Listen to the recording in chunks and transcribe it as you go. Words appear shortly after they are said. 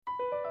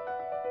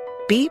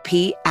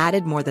BP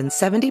added more than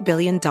 $70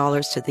 billion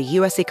to the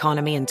U.S.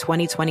 economy in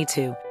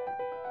 2022.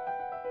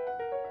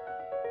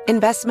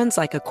 Investments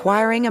like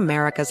acquiring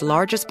America's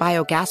largest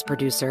biogas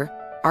producer,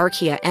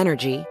 Archaea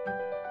Energy,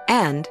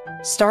 and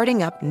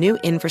starting up new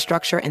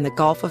infrastructure in the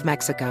Gulf of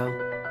Mexico.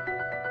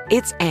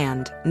 It's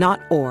and,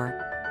 not or.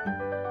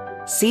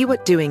 See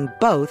what doing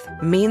both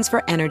means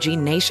for energy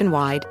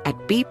nationwide at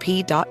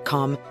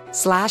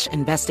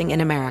bp.com/investing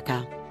in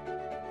America.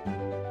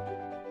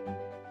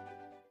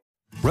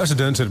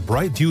 Residents at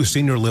Brightview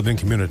Senior Living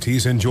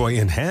Communities enjoy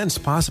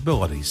enhanced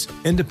possibilities,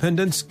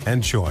 independence,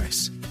 and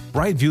choice.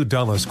 Brightview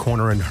Dulles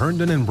Corner in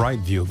Herndon and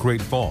Brightview,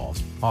 Great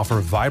Falls, offer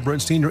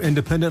vibrant senior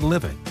independent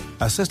living,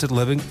 assisted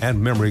living,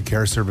 and memory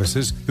care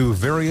services through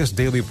various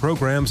daily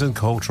programs and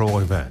cultural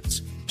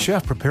events.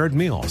 Chef-prepared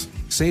meals,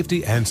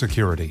 safety and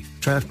security,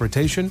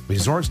 transportation,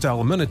 resort-style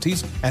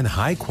amenities, and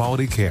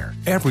high-quality care.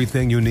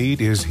 Everything you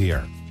need is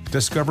here.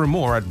 Discover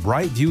more at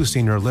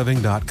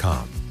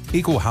brightviewseniorliving.com.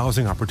 Equal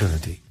housing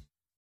opportunity.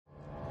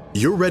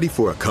 You're ready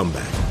for a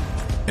comeback.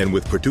 And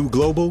with Purdue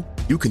Global,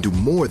 you can do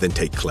more than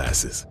take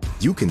classes.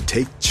 You can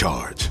take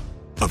charge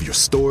of your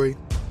story,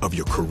 of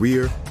your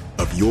career,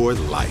 of your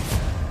life.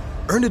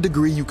 Earn a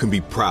degree you can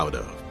be proud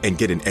of and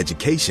get an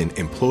education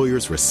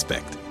employers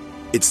respect.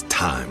 It's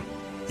time,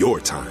 your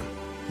time,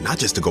 not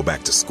just to go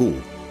back to school,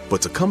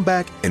 but to come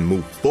back and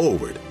move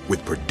forward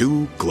with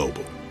Purdue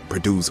Global,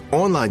 Purdue's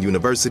online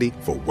university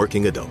for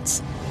working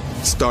adults.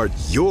 Start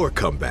your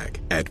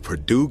comeback at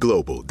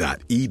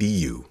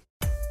purdueglobal.edu.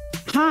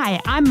 Hi,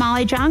 I'm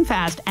Molly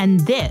Jong-Fast,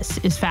 and this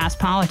is Fast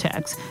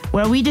Politics,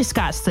 where we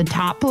discuss the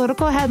top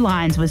political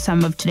headlines with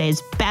some of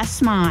today's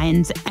best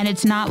minds, and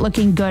it's not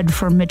looking good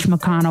for Mitch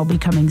McConnell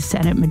becoming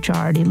Senate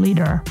Majority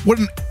Leader. What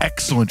an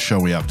excellent show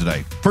we have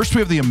today. First, we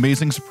have the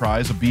amazing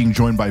surprise of being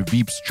joined by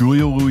Veep's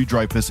Julia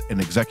Louis-Dreyfus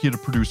and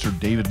executive producer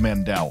David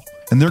Mandel.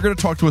 And they're going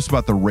to talk to us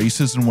about the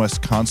races in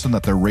Wisconsin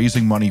that they're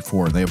raising money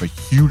for. They have a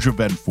huge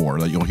event for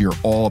that you'll hear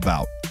all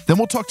about. Then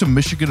we'll talk to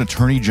Michigan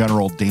Attorney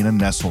General Dana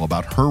Nessel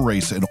about her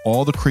race and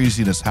all the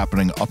craziness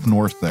happening up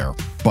north there.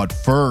 But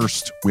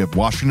first, we have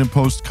Washington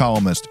Post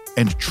columnist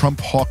and Trump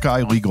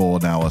Hawkeye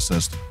legal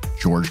analyst,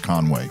 George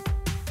Conway.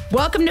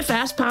 Welcome to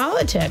Fast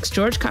Politics,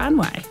 George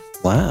Conway.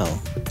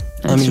 Wow.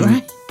 That's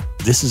right.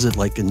 This is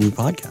like a new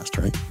podcast,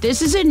 right?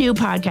 This is a new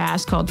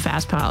podcast called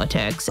Fast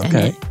Politics, and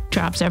Okay. it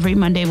drops every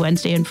Monday,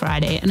 Wednesday, and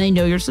Friday, and I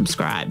know you're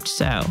subscribed,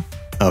 so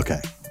Okay.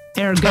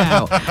 there we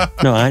go.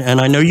 No,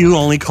 I know you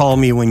only call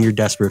me when you're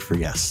desperate for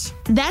guests.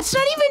 That's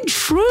not even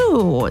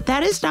true.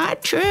 That is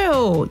not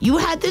true. You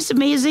had this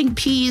amazing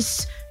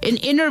piece, an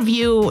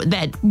interview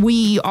that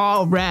we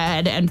all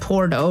read and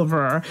poured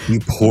over.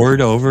 You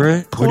poured over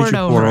it? What did you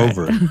pour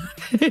over it?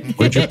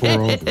 What did you pour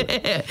over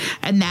it?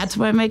 And that's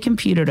why my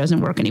computer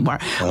doesn't work anymore.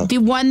 Oh. The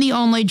one, the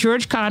only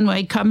George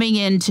Conway coming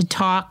in to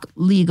talk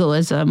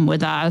legalism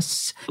with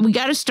us. We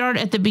got to start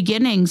at the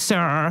beginning,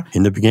 sir.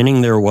 In the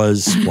beginning, there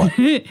was what?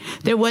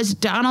 There was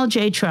Donald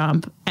J.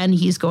 Trump, and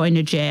he's going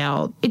to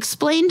jail.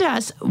 Explain to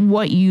us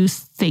what you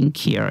think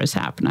here is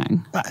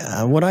happening.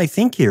 What I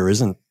think here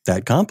isn't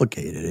that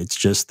complicated. It's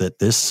just that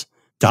this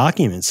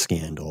document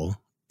scandal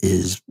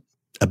is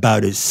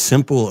about as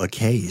simple a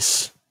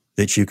case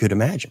that you could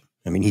imagine.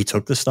 I mean, he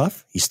took the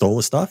stuff, he stole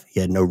the stuff, he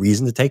had no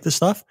reason to take the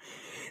stuff.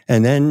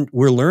 And then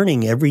we're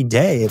learning every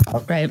day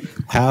about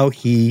how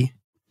he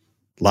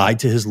lied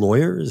to his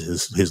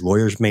lawyers. His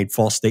lawyers made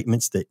false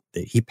statements that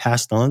he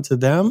passed on to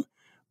them,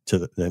 to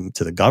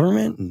the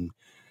government. And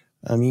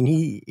I mean,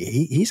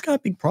 he's got a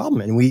big problem.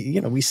 And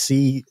we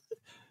see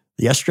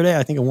yesterday,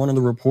 I think one of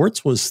the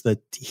reports was that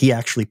he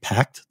actually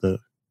packed the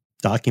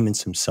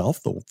documents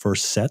himself, the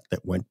first set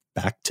that went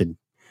back to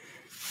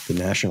the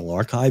National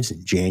Archives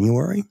in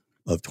January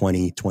of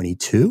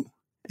 2022.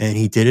 And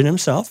he did it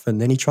himself. And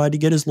then he tried to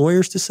get his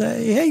lawyers to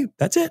say, hey,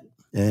 that's it.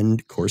 And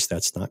of course,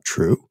 that's not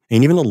true.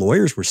 And even the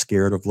lawyers were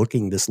scared of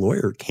looking. This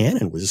lawyer,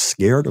 Cannon, was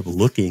scared of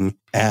looking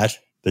at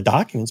the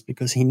documents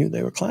because he knew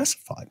they were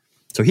classified.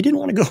 So he didn't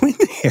want to go in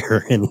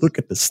there and look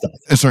at the stuff.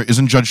 Sorry,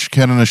 isn't Judge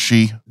Cannon a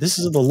she? This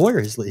is the lawyer.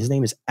 His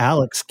name is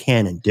Alex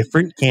Cannon,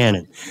 different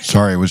Cannon.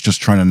 Sorry, I was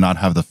just trying to not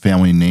have the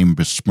family name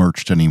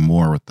besmirched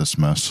anymore with this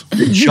mess.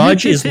 The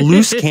judge is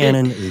Loose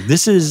Cannon.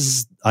 This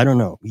is, I don't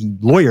know,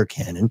 Lawyer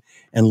Cannon.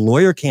 And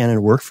Lawyer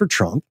Cannon worked for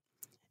Trump.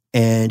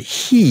 And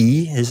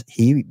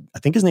I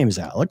think his name is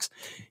Alex.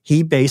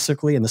 He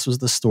basically, and this was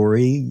the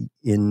story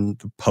in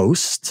the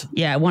Post.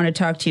 Yeah, I want to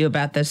talk to you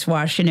about this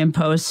Washington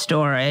Post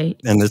story.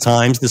 And the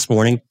Times this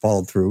morning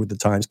followed through. The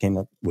Times came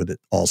up with it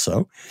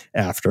also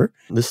after.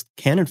 This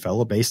Cannon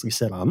fellow basically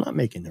said, I'm not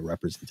making the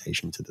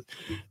representation to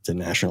the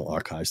National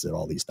Archives that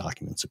all these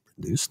documents are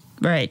produced.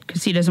 Right,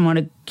 because he doesn't want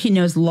to, he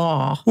knows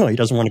law. Well, he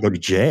doesn't want to go to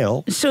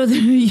jail. So,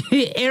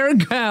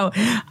 ergo,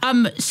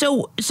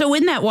 so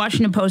in that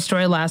Washington Post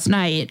story last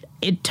night,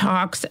 it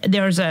talks,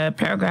 there's a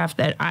paragraph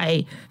that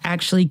I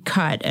actually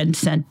cut and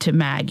sent to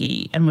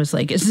Maggie and was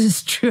like, is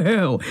this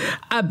true?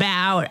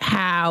 About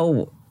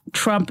how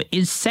Trump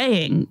is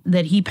saying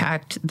that he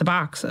packed the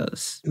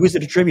boxes. Who is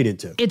it attributed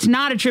to? It's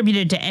not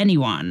attributed to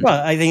anyone.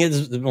 Well, I think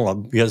it's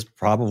because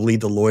probably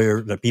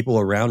the people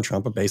around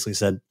Trump have basically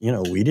said,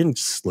 we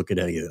didn't look at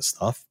any of this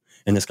stuff.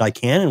 And this guy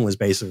Cannon was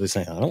basically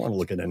saying, I don't want to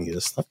look at any of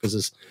this stuff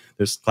because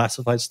there's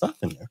classified stuff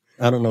in there.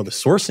 I don't know the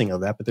sourcing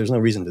of that, but there's no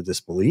reason to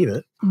disbelieve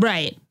it.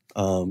 Right.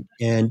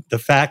 And the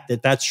fact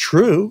that that's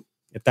true,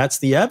 if that's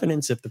the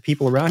evidence, if the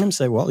people around him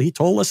say, well, he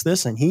told us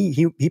this and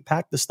he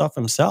packed the stuff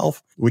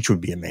himself, which would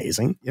be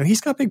amazing,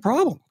 he's got a big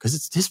problem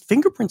because his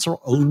fingerprints are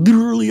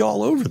literally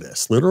all over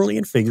this, literally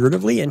and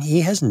figuratively, and he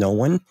has no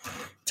one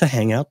to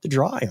hang out to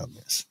dry on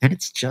this. And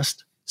it's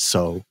just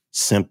so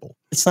simple.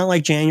 It's not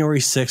like January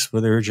 6th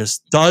where there are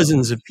just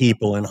dozens of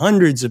people and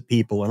hundreds of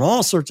people and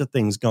all sorts of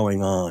things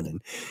going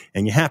on.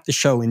 And you have to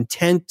show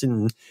intent.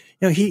 And,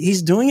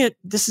 he's doing it.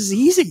 This is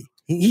easy.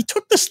 He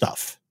took the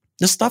stuff.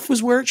 The stuff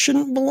was where it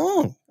shouldn't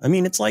belong. I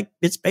mean,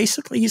 it's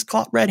basically he's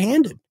caught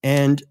red-handed.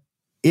 And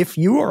if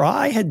you or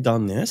I had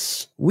done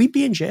this, we'd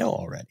be in jail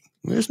already.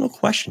 There's no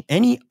question.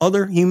 Any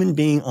other human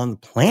being on the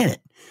planet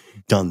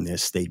done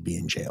this, they'd be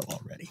in jail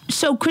already.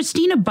 So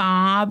Christina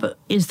Bobb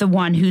is the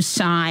one who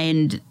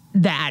signed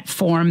that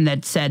form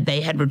that said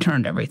they had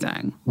returned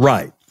everything.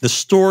 Right. The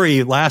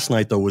story last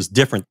night, though, was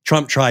different.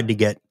 Trump tried to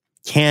get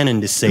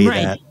Cannon to say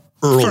that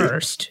early.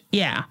 First,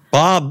 yeah.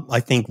 Bob, I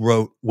think,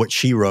 wrote what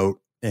she wrote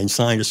and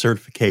signed a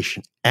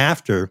certification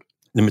after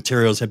the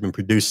materials had been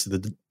produced to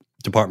the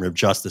Department of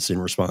Justice in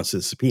response to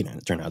the subpoena. And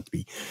it turned out to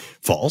be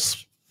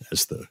false,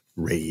 as the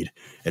raid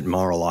at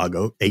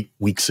Mar-a-Lago 8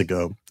 weeks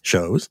ago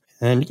shows.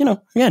 And,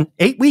 again,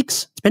 8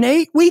 weeks. It's been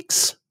 8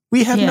 weeks.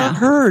 We have not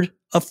heard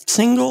a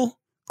single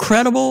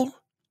credible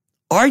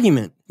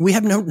argument. We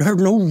have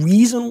heard no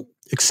reason,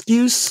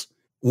 excuse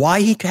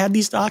why he had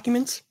these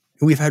documents.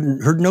 We've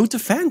heard no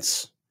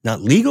defense.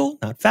 Not legal,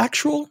 not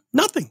factual,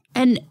 nothing.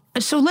 And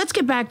so let's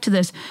get back to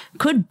this.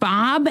 Could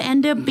Bob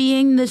end up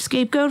being the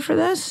scapegoat for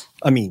this?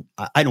 I mean,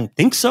 I don't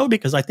think so,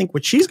 because I think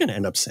what she's going to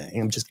end up saying,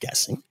 I'm just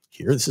guessing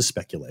here, this is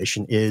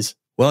speculation, is,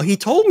 well, he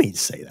told me to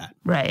say that.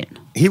 Right.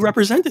 He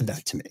represented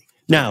that to me.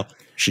 Now,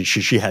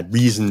 she had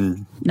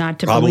reason not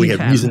to probably believe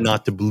had him. reason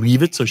not to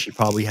believe it, so she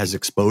probably has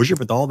exposure,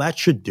 but all that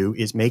should do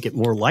is make it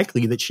more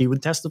likely that she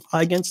would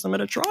testify against him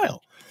at a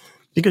trial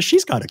because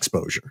she's got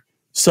exposure.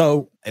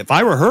 So if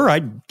I were her,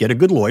 I'd get a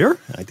good lawyer.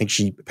 I think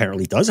she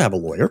apparently does have a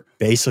lawyer.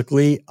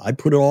 Basically, I'd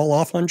put it all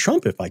off on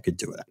Trump if I could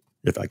do that,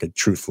 if I could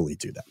truthfully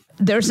do that.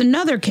 There's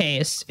another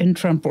case in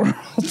Trump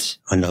world.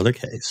 Another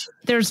case.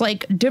 There's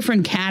like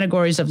different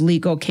categories of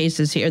legal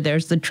cases here.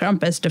 There's the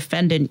Trump as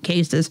defendant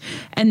cases,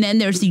 and then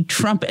there's the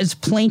Trump as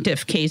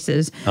plaintiff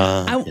cases.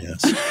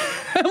 Yes.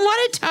 I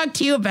want to talk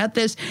to you about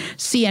this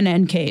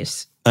CNN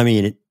case. I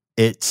mean,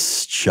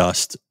 it's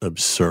just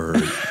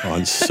absurd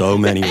on so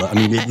many levels. I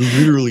mean, it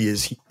literally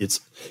is.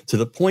 It's to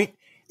the point.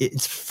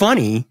 It's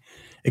funny,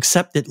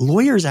 except that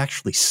lawyers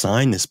actually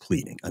sign this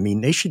pleading. I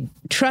mean, they should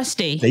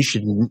trustee. They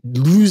should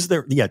lose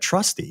their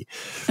trustee,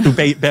 who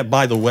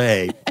by the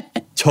way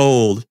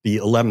told the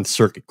 11th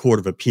Circuit Court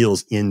of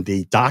Appeals in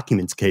the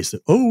documents case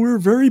that, we're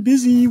very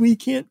busy, we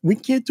can't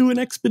do an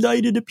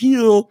expedited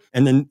appeal,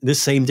 and then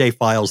this same day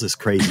files this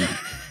crazy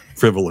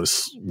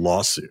frivolous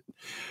lawsuit.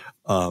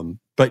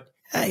 But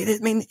I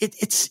mean,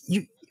 it's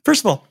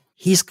first of all,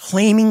 he's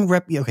claiming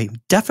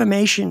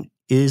defamation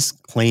is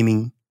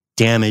claiming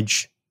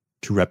damage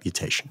to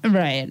reputation.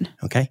 Right.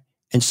 Okay.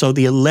 And so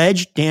the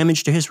alleged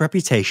damage to his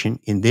reputation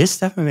in this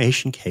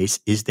defamation case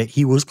is that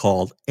he was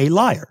called a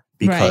liar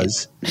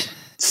because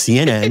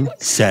CNN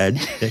said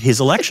that his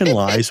election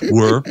lies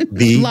were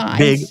the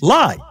big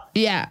lie.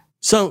 Yeah.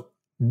 So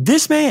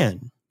this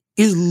man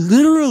is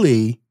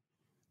literally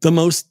the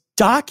most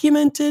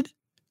documented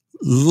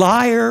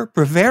liar,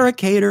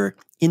 prevaricator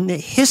in the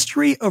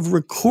history of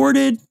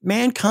recorded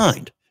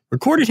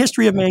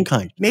history of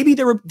mankind. Maybe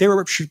there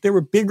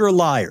were bigger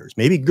liars.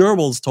 Maybe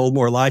Goebbels told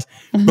more lies,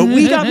 but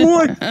we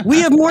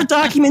have more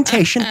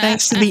documentation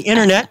thanks to the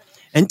internet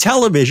and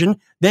television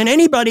than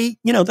anybody,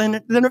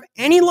 than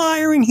any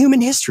liar in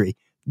human history.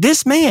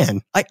 This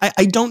man,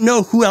 I don't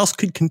know who else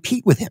could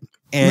compete with him.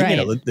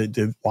 And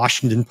the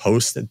Washington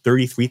Post had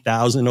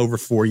 33,000 over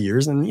 4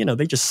 years, and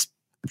they just,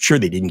 I'm sure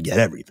they didn't get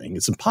everything.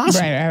 It's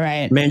impossible.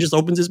 Right. The man just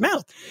opens his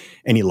mouth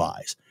and he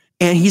lies.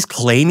 And he's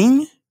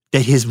claiming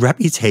that his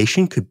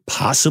reputation could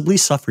possibly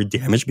suffer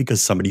damage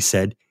because somebody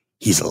said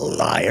he's a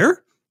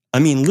liar. I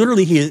mean,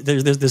 literally,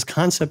 there's this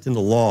concept in the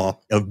law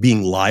of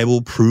being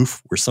liable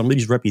proof where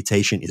somebody's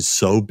reputation is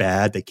so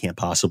bad they can't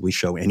possibly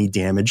show any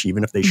damage,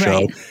 even if they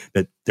show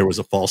that there was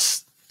a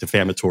false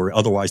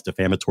otherwise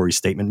defamatory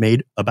statement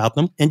made about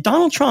them. And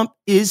Donald Trump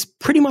is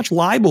pretty much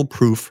liable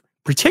proof,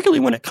 particularly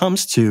when it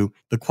comes to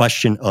the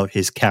question of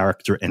his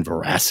character and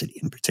veracity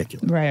in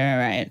particular.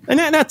 Right. And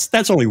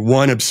that's only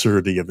one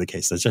absurdity of the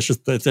case. That's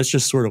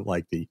just sort of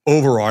like the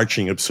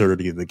overarching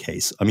absurdity of the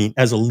case. I mean,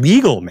 as a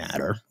legal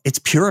matter, it's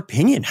pure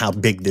opinion how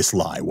big this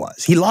lie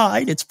was. He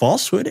lied. It's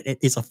falsehood.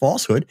 It's a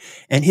falsehood.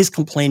 And his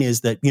complaint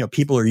is that,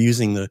 people are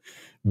using the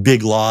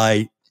big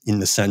lie in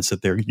the sense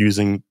that they're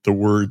using the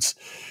words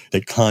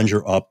that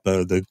conjure up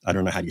the I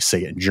don't know how you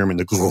say it in German,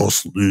 the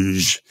grosse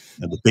Lüge,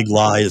 the big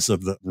lies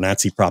of the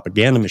Nazi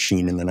propaganda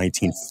machine in the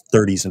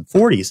 1930s and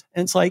 40s.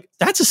 And it's like,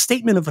 that's a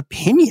statement of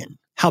opinion,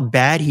 how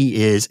bad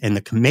he is,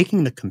 and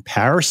making the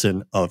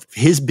comparison of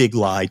his big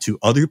lie to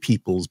other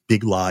people's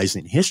big lies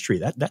in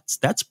history.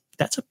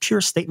 That's a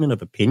pure statement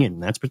of opinion,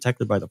 and that's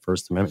protected by the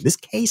First Amendment. This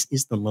case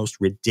is the most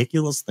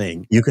ridiculous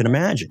thing you can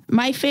imagine.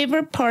 My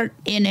favorite part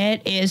in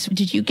it is,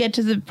 did you get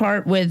to the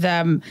part with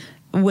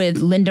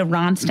Linda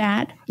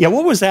Ronstadt? Yeah,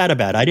 what was that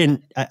about? I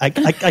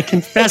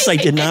confess I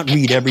did not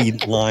read every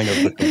line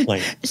of the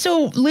complaint.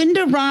 So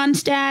Linda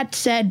Ronstadt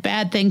said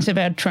bad things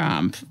about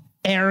Trump.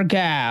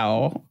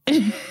 Ergo,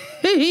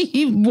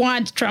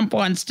 Trump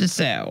wants to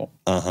sue.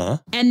 Uh-huh.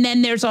 And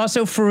then there's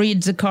also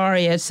Fareed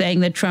Zakaria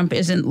saying that Trump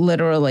isn't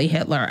literally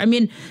Hitler. I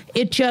mean,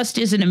 it just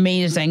is an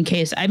amazing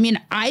case. I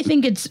mean, I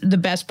think it's the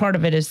best part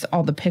of it is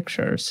all the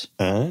pictures.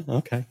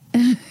 Okay.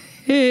 Well,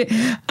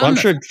 I'm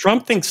sure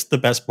Trump thinks the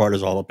best part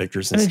is all the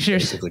pictures since he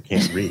basically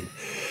can't read.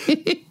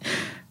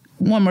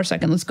 One more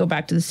second. Let's go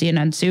back to the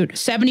CNN suit.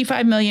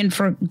 $75 million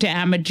for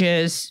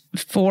damages,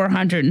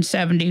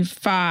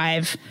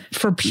 $475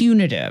 for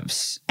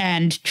punitives.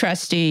 And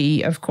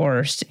trustee, of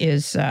course,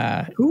 is...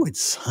 Who would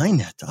sign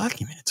that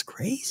document? It's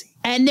crazy.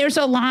 And there's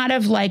a lot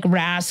of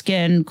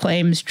Raskin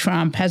claims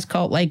Trump has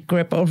cult-like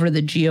grip over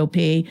the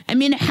GOP. I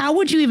mean, how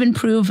would you even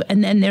prove?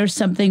 And then there's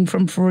something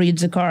from Fareed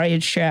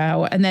Zakaria's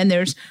show. And then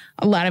there's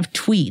a lot of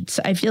tweets.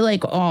 I feel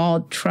like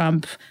all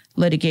Trump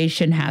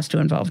litigation has to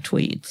involve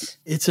tweets.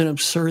 It's an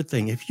absurd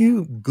thing. If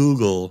you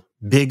Google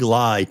big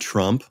lie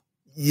Trump,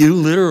 you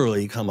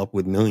literally come up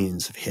with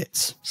millions of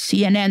hits.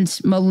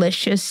 CNN's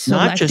malicious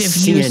selective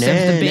use of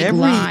the big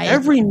lie.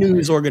 Every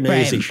news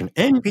organization,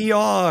 right.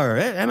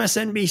 NPR,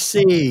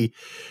 MSNBC,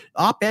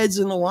 op-eds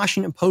in the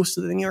Washington Post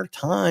or the New York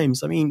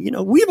Times. I mean,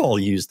 we've all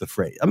used the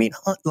phrase. I mean,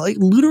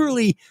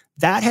 literally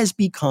that has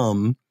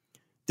become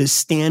the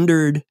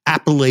standard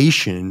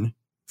appellation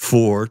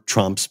for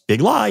Trump's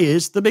big lie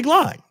is the big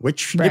lie,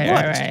 which it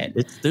was. Right.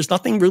 There's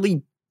nothing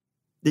really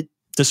that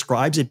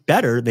describes it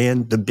better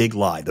than the big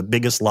lie, the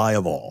biggest lie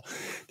of all,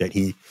 that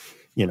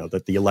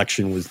that the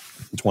election was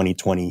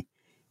 2020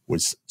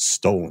 was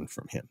stolen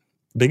from him.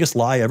 The biggest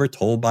lie ever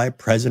told by a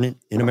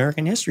president in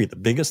American history, the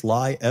biggest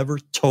lie ever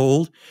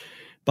told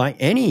by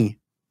any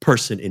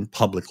person in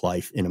public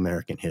life in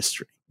American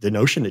history. The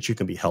notion that you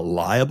can be held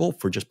liable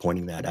for just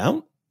pointing that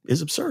out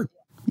is absurd.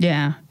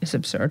 Yeah, it's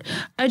absurd.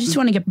 I just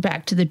want to get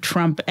back to the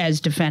Trump as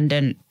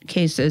defendant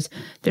cases.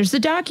 There's the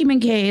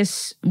document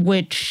case,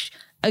 which,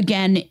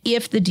 again,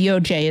 if the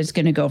DOJ is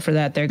going to go for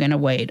that, they're going to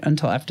wait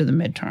until after the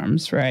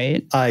midterms,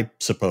 right? I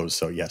suppose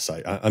so, yes.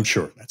 I'm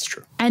sure that's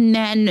true. And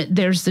then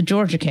there's the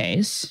Georgia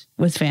case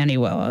with Fani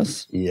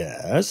Willis.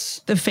 Yes.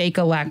 The fake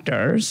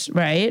electors,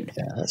 right?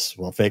 Yes.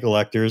 Well, fake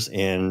electors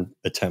and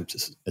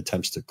attempts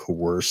to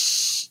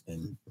coerce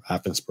and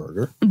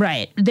Raffensperger.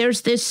 Right.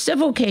 There's this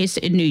civil case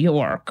in New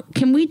York.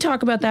 Can we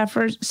talk about that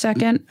for a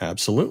second?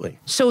 Absolutely.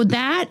 So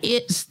that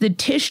is the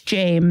Tish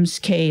James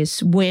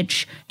case,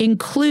 which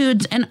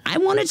includes, and I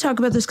want to talk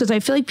about this because I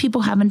feel like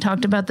people haven't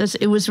talked about this.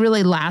 It was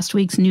really last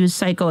week's news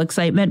cycle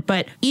excitement.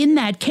 But in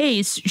that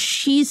case,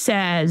 she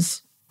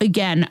says,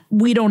 again,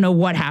 we don't know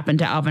what happened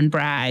to Alvin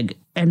Bragg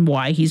and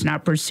why he's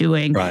not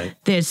pursuing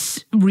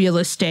this real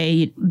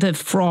estate, the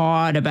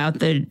fraud about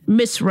the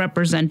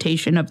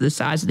misrepresentation of the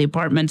size of the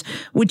apartments,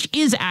 which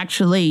is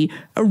actually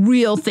a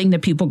real thing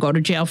that people go to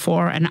jail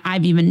for. And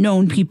I've even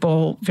known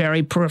people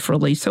very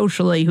peripherally,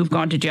 socially, who've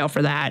gone to jail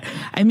for that.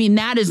 I mean,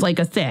 that is like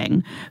a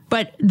thing.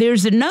 But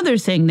there's another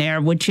thing there,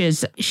 which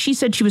is she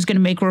said she was going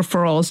to make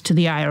referrals to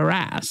the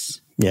IRS.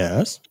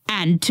 Yes.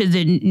 And to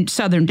the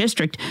Southern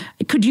District.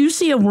 Could you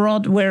see a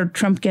world where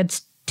Trump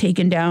gets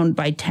taken down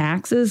by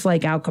taxes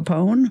like Al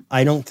Capone?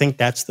 I don't think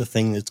that's the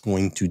thing that's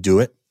going to do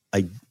it.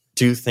 I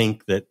do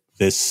think that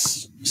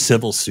this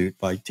civil suit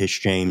by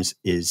Tish James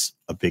is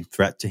a big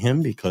threat to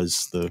him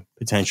because the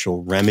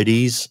potential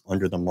remedies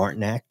under the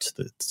Martin Act,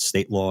 the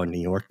state law in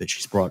New York that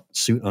she's brought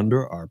suit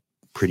under, are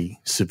pretty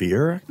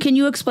severe. Can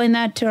you explain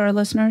that to our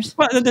listeners?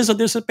 Well,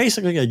 there's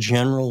basically a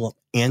general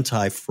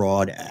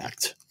anti-fraud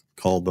act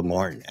called the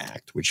Martin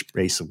Act, which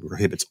basically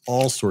prohibits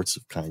all sorts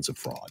of kinds of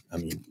fraud. I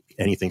mean,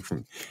 anything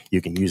from,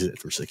 you can use it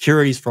for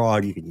securities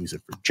fraud, you can use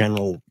it for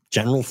general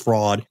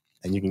fraud,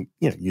 and you can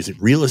use it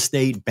real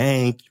estate,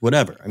 bank,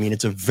 whatever. I mean,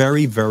 it's a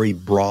very, very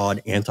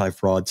broad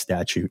anti-fraud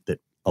statute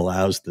that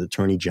allows the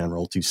attorney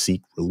general to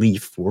seek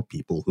relief for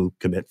people who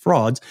commit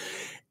frauds.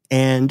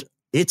 And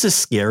it's a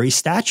scary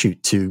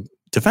statute to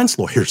defense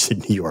lawyers in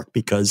New York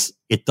because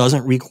it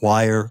doesn't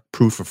require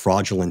proof of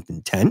fraudulent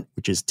intent,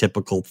 which is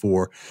typical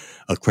for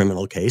a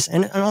criminal case.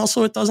 And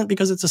also it doesn't,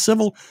 because it's a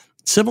civil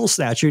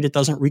statute, it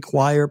doesn't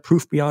require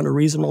proof beyond a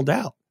reasonable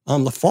doubt.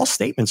 The false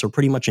statements are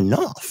pretty much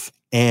enough.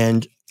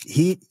 And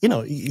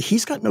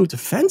he's got no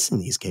defense in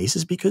these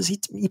cases because he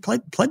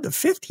pled the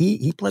fifth.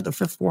 He pled the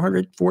fifth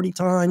 440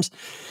 times.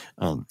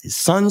 His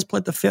sons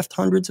pled the fifth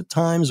hundreds of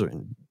times.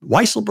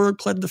 Weisselberg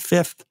pled the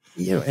fifth.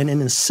 And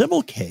in a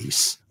civil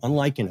case,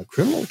 unlike in a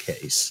criminal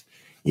case,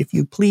 if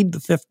you plead the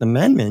Fifth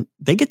Amendment,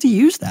 they get to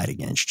use that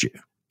against you.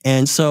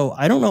 And so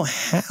I don't know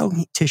how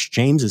Tish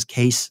James's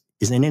case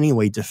is in any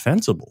way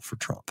defensible for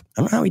Trump.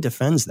 I don't know how he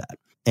defends that.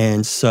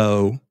 And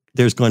so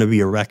there's going to be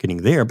a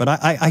reckoning there. But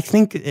I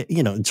think,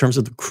 in terms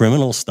of the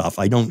criminal stuff,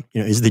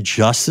 is the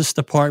Justice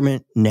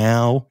Department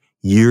now,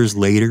 years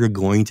later,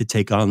 going to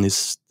take on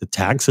the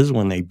taxes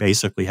when they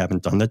basically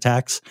haven't done the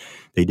tax?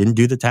 They didn't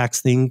do the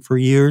tax thing for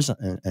years,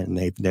 and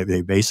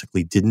they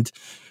basically didn't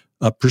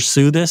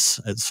pursue this,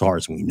 as far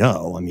as we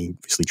know. I mean,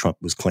 obviously Trump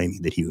was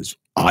claiming that he was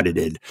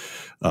audited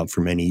for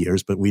many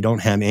years, but we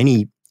don't have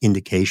any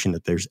indication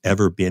that there's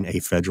ever been a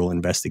federal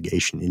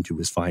investigation into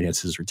his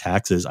finances or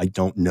taxes. I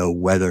don't know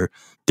whether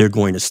they're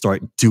going to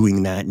start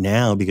doing that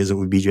now, because it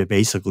would be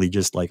basically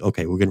just like,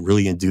 okay, we're going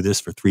to do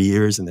this for 3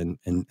 years and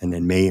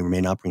then may or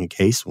may not bring a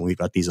case when we've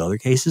got these other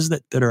cases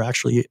that are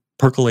actually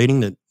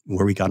percolating, that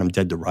where we got him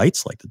dead to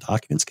rights, like the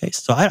documents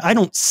case. So I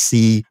don't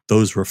see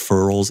those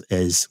referrals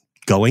as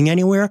going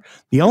anywhere.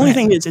 The only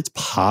thing is, it's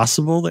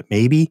possible that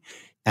maybe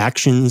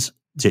actions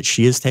that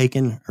she has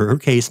taken, her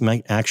case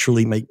might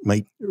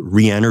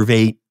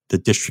re-enervate the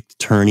district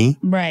attorney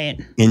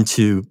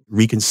into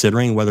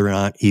reconsidering whether or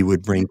not he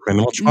would bring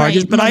criminal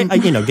charges. But I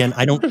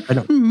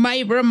don't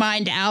might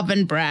remind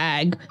Alvin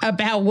Bragg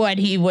about what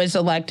he was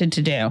elected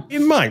to do.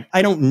 It might.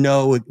 I don't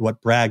know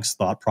what Bragg's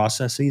thought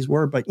processes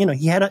were, but he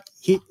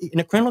in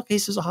a criminal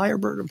case is a higher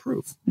burden of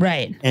proof.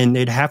 Right. And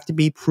it'd have to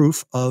be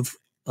proof of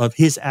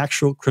his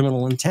actual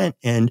criminal intent.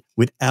 And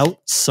without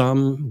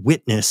some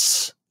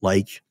witness,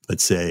 like,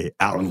 let's say,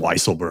 Alan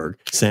Weisselberg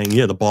saying,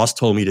 yeah, the boss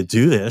told me to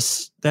do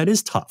this, that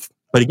is tough.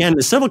 But again,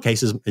 the civil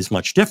case is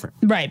much different.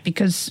 Right,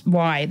 because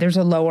why? There's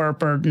a lower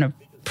burden of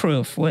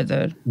proof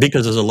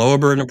Because there's a lower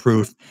burden of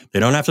proof.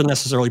 They don't have to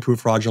necessarily prove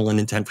fraudulent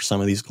intent for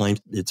some of these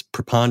claims. It's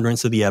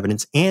preponderance of the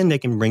evidence, and they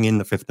can bring in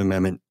the Fifth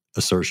Amendment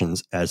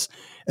assertions as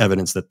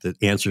evidence that the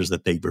answers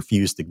that they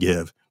refuse to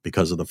give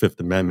because of the Fifth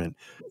Amendment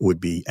would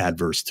be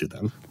adverse to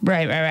them.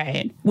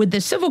 Right. With the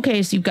civil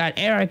case, you've got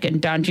Eric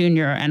and Don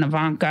Jr. and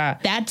Ivanka.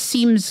 That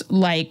seems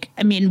like,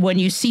 when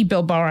you see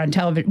Bill Barr on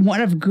television, one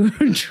of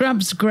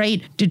Trump's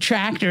great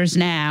detractors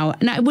now,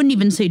 and I wouldn't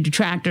even say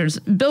detractors,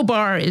 Bill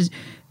Barr has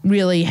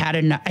had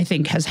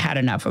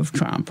enough of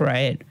Trump,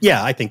 right?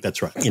 Yeah, I think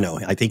that's right.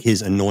 I think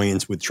his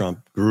annoyance with Trump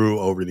grew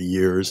over the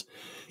years.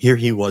 Here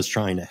he was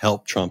trying to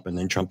help Trump, and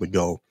then Trump would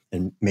go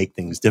and make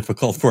things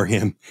difficult for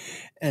him.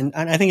 And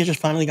I think it just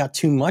finally got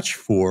too much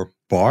for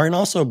Barr. And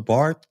also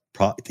Barr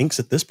thinks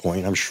at this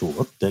point, I'm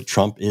sure, that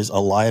Trump is a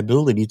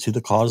liability to the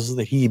causes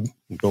that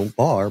Bill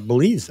Barr,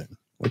 believes in,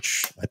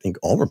 which I think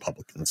all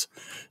Republicans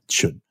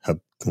should have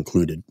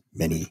concluded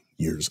many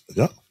years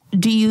ago.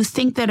 Do you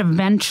think that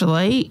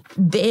eventually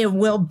there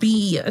will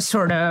be a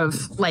sort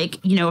of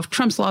if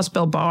Trump's lost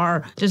Bill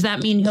Barr, does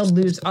that mean he'll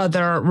lose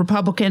other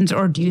Republicans?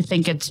 Or do you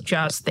think it's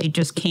just they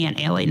just can't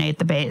alienate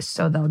the base,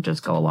 so they'll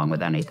just go along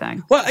with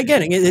anything? Well,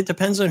 again, it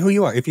depends on who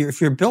you are. If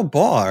you're Bill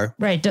Barr,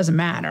 right, it doesn't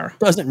matter.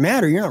 Doesn't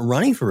matter. You're not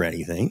running for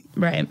anything,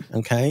 right?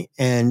 Okay,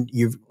 and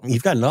you've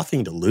got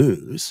nothing to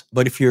lose.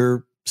 But if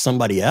you're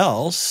somebody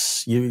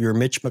else, you're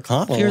Mitch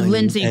McConnell. You're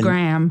Lindsey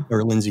Graham.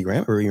 Or Lindsey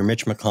Graham, or you're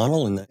Mitch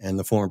McConnell, and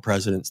the former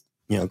president,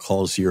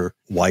 calls your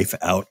wife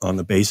out on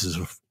the basis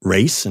of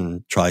race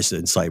and tries to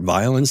incite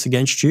violence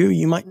against you.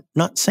 You might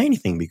not say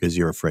anything because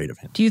you're afraid of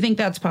him. Do you think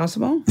that's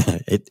possible?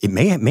 It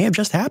may have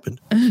just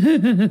happened.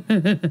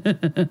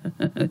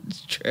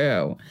 It's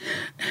true.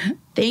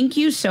 Thank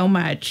you so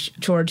much,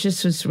 George.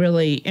 This was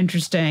really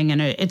interesting,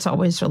 and it's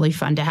always really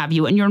fun to have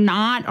you. And you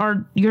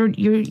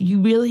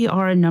really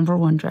are a number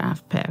one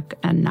draft pick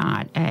and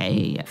not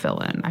a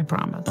fill-in, I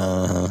promise.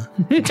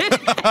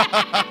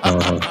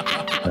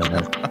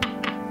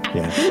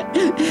 Yeah.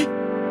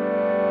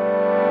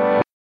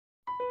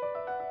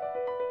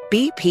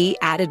 BP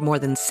added more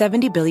than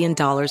 $70 billion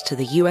to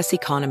the U.S.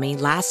 economy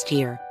last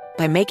year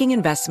by making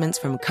investments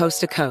from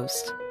coast to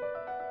coast.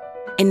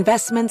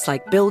 Investments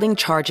like building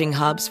charging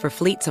hubs for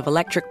fleets of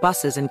electric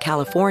buses in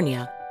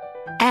California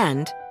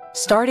and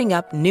starting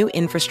up new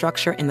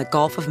infrastructure in the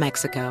Gulf of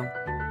Mexico.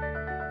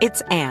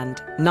 It's and,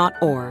 not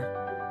or.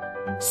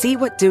 See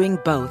what doing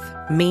both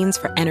means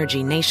for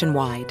energy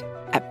nationwide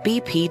at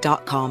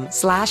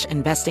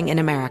bp.com/investing in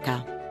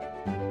America.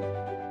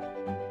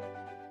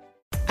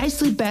 I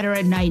sleep better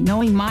at night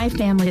knowing my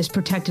family is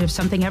protected if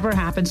something ever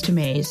happens to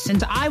me,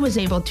 since I was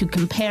able to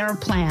compare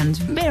plans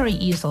very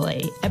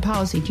easily at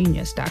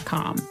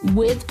PolicyGenius.com.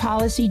 With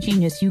Policy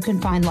Genius, you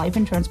can find life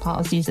insurance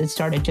policies that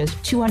start at just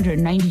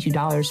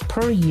 $292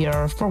 per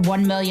year for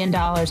 $1 million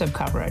of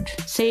coverage.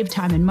 Save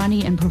time and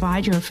money and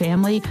provide your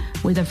family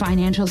with a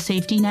financial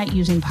safety net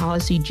using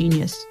Policy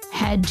Genius.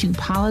 Head to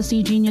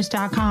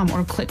PolicyGenius.com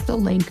or click the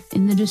link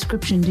in the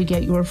description to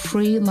get your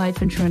free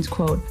life insurance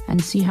quote and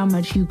see how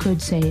much you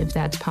could save.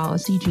 That's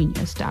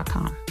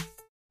PolicyGenius.com.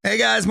 Hey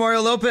guys,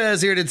 Mario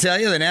Lopez here to tell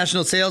you the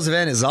national sales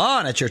event is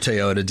on at your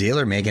Toyota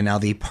dealer, making now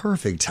the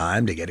perfect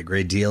time to get a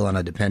great deal on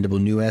a dependable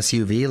new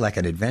SUV like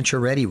an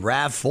adventure-ready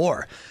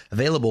RAV4.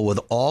 Available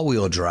with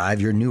all-wheel drive,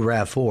 your new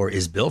RAV4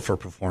 is built for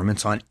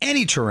performance on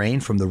any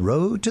terrain from the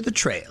road to the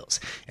trails.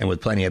 And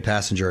with plenty of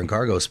passenger and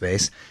cargo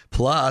space,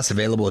 plus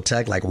available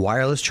tech like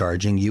wireless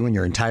charging, you and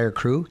your entire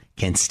crew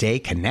can stay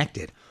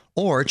connected.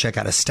 Or check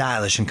out a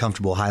stylish and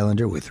comfortable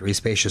Highlander with 3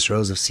 spacious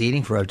rows of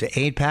seating for up to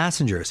 8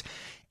 passengers.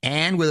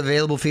 And with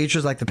available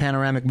features like the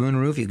panoramic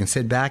moonroof, you can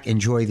sit back,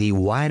 enjoy the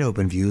wide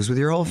open views with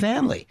your whole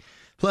family.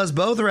 Plus,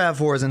 both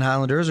RAV4s and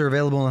Highlanders are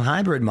available in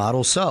hybrid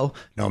models, so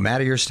no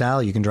matter your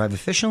style, you can drive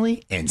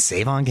efficiently and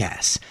save on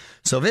gas.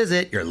 So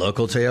visit your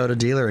local Toyota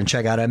dealer and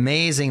check out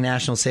amazing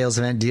national sales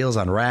event deals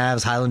on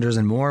RAVs, Highlanders,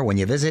 and more when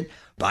you visit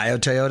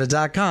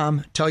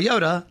biotoyota.com.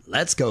 Toyota,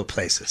 let's go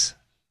places.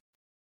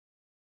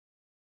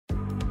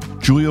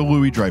 Julia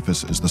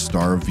Louis-Dreyfus is the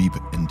star of Veep,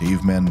 and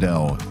Dave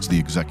Mandel is the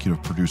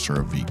executive producer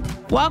of Veep.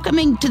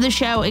 Welcoming to the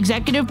show,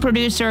 executive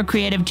producer,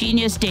 creative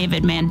genius,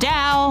 David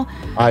Mandel.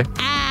 Hi.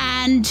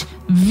 And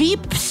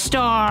Veep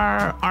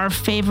star, our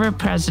favorite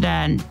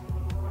president,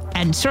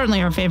 and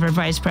certainly our favorite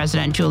vice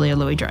president, Julia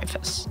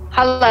Louis-Dreyfus.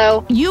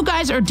 Hello. You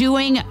guys are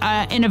doing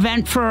an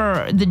event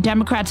for the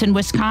Democrats in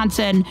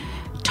Wisconsin.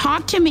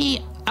 Talk to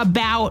me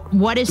about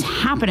what is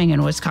happening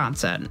in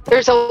Wisconsin.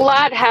 There's a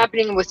lot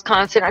happening in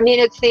Wisconsin. I mean,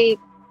 it's the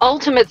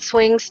ultimate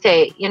swing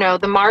state. You know,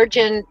 the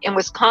margin in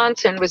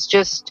Wisconsin was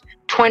just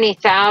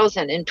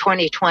 20,000 in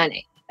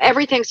 2020.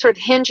 Everything sort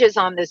of hinges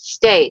on this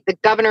state. The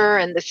governor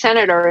and the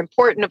Senate are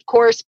important, of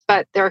course,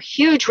 but there are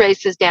huge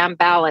races down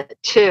ballot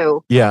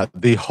too. Yeah,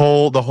 the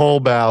whole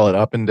ballot,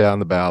 up and down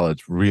the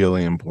ballot, is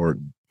really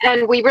important.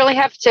 And we really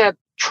have to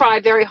try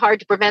very hard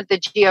to prevent the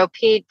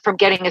GOP from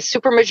getting a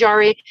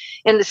supermajority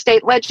in the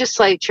state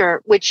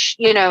legislature, which,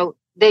 you know,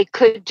 they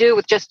could do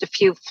with just a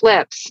few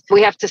flips.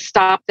 We have to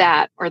stop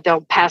that, or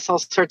they'll pass all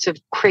sorts of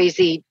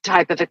crazy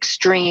type of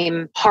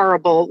extreme,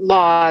 horrible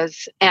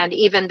laws. And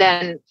even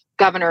then,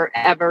 Governor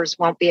Evers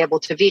won't be able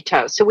to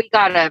veto. So we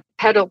got to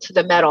pedal to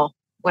the metal,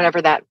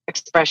 whatever that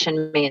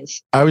expression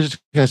means. I was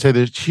just going to say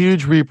there's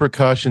huge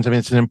repercussions. I mean,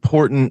 it's an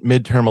important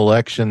midterm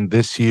election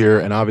this year,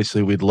 and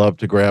obviously we'd love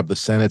to grab the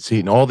Senate seat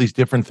and all these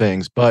different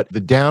things. But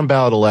the down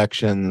ballot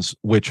elections,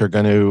 which are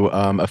going to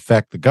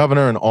affect the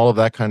governor and all of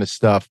that kind of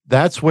stuff,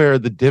 that's where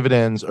the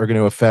dividends are going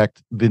to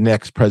affect the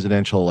next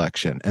presidential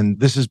election. And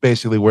this is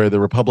basically where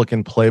the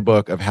Republican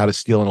playbook of how to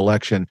steal an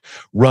election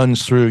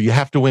runs through. You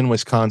have to win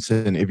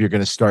Wisconsin if you're going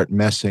to start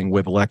messing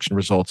with election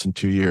results in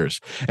 2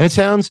 years. And it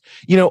sounds,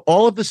 you know,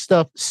 all of this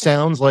stuff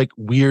sounds like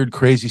weird,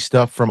 crazy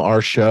stuff from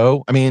our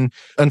show. I mean,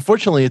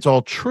 unfortunately, it's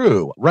all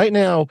true. Right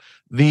now,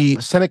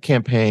 the Senate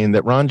campaign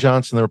that Ron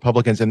Johnson, the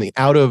Republicans, and the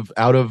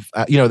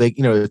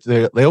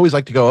they always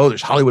like to go, oh,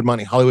 there's Hollywood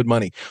money, Hollywood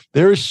money.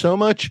 There is so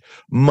much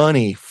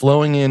money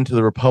flowing into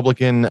the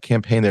Republican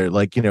campaign there,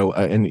 like,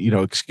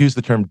 excuse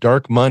the term,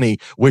 dark money,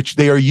 which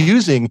they are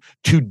using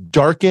to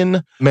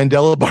darken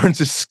Mandela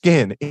Barnes'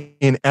 skin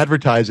in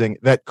advertising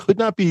that could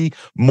not be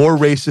more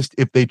racist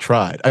if they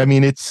tried. I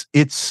mean, it's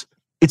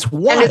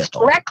wild. And it's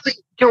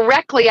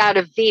directly out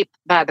of Veep,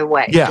 by the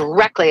way. Yeah.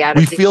 Directly out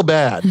of Veep. We feel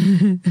bad.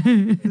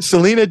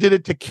 Selena did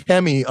it to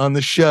Kemi on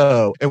the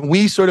show, and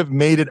we sort of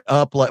made it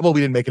up like, well,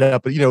 we didn't make it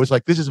up, but, it was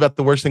like, this is about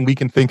the worst thing we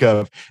can think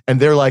of. And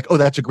they're like, oh,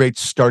 that's a great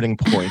starting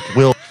point.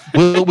 We'll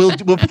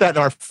put that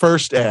in our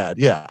first ad.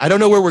 Yeah. I don't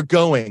know where we're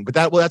going, but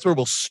that's where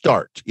we'll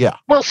start. Yeah.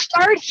 We'll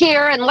start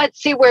here and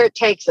let's see where it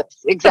takes us.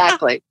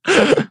 Exactly.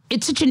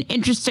 It's such an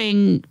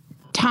interesting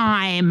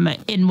time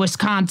in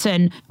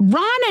Wisconsin.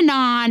 Ron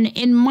Anon,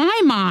 in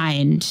my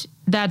mind,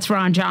 that's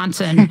Ron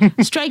Johnson,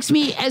 strikes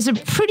me as a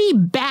pretty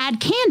bad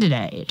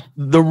candidate.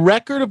 The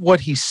record of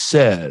what he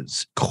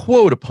says,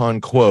 quote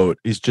upon quote,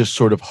 is just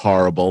sort of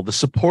horrible. The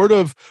support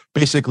of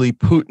basically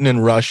Putin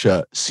and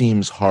Russia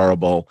seems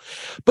horrible,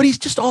 but he's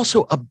just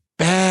also a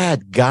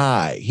bad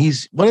guy.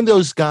 He's one of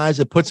those guys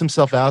that puts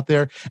himself out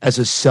there as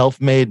a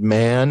self-made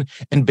man,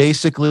 and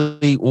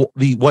basically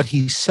what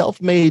he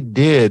self-made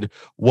did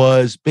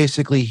was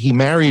basically he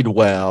married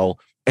well,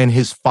 and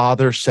his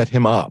father set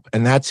him up.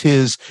 And that's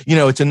his,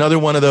 it's another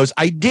one of those,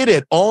 I did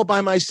it all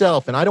by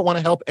myself and I don't want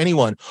to help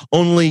anyone.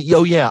 Only,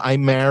 I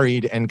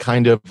married and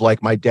kind of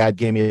like my dad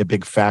gave me a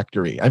big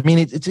factory. I mean,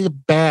 it's a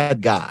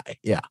bad guy.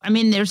 Yeah. I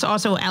mean, there's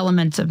also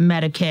elements of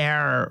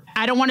Medicare.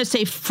 I don't want to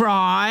say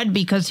fraud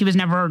because he was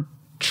never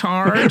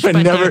charged. But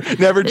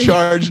never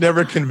charged,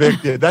 never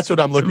convicted. That's what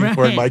I'm looking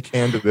for in my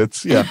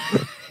candidates. Yeah.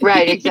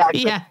 Right,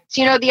 exactly. Yeah.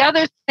 So, the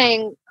other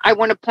thing I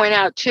want to point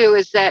out, too,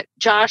 is that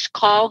Josh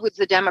Kaul, who's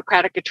the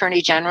Democratic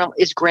Attorney General,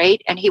 is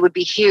great, and he would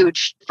be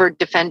huge for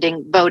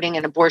defending voting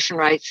and abortion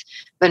rights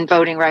and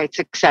voting rights,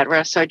 et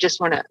cetera. So I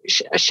just want to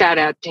a shout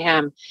out to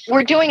him.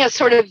 We're doing a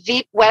sort of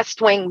Veep West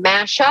Wing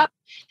mashup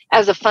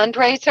as a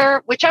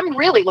fundraiser, which I'm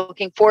really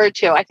looking forward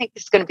to. I think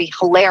this is going to be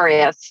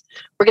hilarious.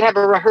 We're going to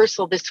have a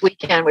rehearsal this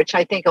weekend, which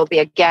I think will be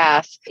a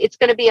gas. It's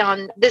going to be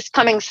on this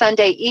coming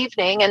Sunday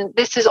evening, and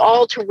this is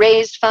all to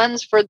raise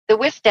funds for the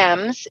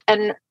WISDEMs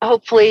and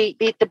hopefully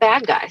beat the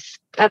bad guys.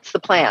 That's the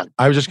plan.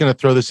 I was just going to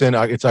throw this in.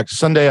 It's like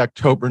Sunday,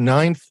 October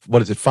 9th.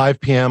 What is it? 5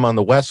 p.m. on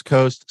the West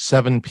Coast,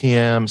 7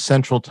 p.m.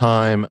 Central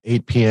Time,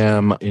 8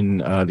 p.m. in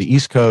the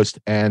East Coast.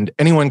 And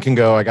anyone can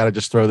go. I got to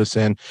just throw this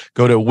in.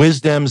 Go to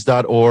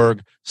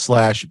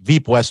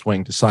wisdems.org/Veep West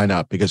Wing to sign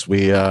up, because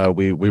we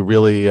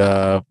really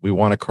we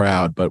want a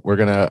crowd, but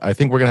I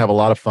think we're gonna have a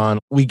lot of fun.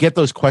 We get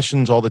those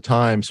questions all the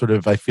time. Sort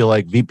of, I feel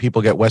like Veep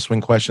people get West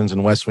Wing questions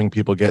and West Wing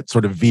people get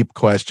sort of Veep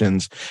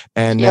questions.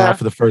 And now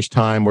for the first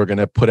time, we're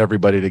gonna put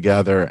everybody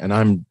together.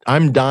 And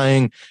I'm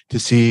dying to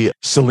see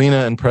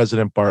Selena and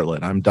President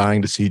Bartlett. I'm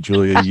dying to see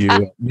Julia,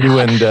 you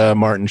and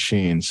Martin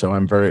Sheen. So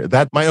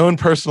that's my own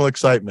personal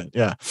excitement.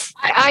 Yeah,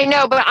 I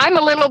know, but I'm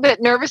a little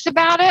bit nervous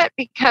about it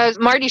because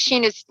Marty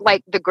Sheen is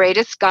like the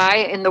greatest guy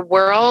in the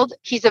world.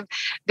 He's a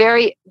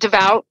very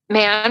devout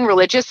man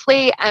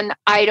religiously, and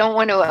I don't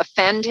want to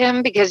offend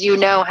him because you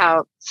know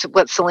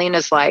what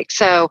Selena's like.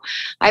 So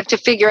I have to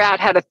figure out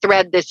how to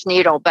thread this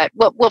needle, but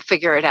we'll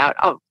figure it out.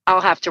 I'll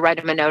have to write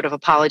him a note of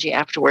apology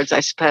afterwards, I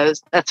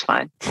suppose. That's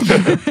fine. Will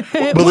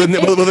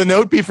the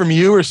note be from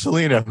you or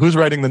Selena? Who's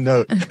writing the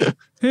note?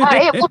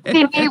 It will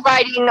be me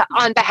writing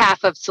on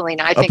behalf of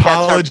Selena. I think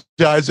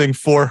apologizing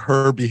for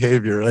her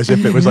behavior, as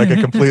if it was like a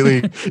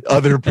completely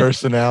other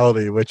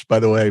personality, which, by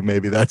the way,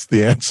 maybe that's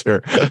the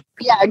answer.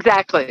 Yeah,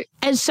 exactly.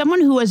 As someone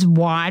who has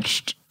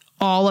watched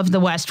all of The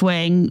West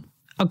Wing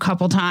a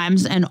couple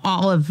times and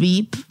all of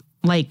Veep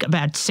like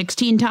about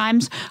 16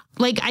 times,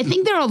 like I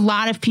think there are a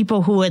lot of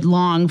people who would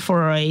long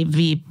for a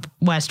Veep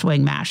West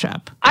Wing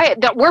mashup.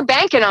 We're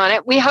banking on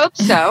it. We hope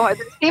so.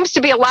 There seems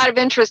to be a lot of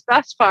interest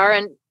thus far,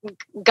 and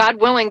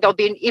God willing, there'll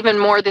be even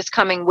more this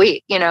coming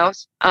week,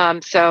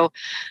 so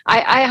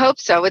I hope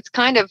so. It's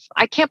kind of,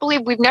 I can't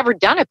believe we've never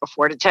done it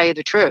before, to tell you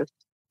the truth.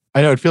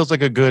 I know, it feels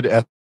like a good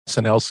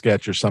SNL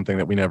sketch or something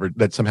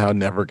that somehow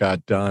never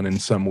got done in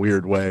some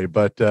weird way.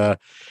 But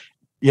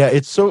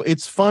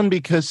it's fun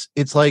because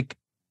it's like,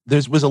 there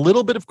was a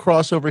little bit of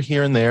crossover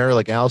here and there.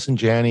 Like Allison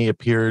Janney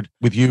appeared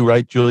with you,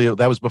 right, Julia?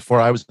 That was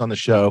before I was on the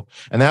show.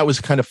 And that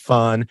was kind of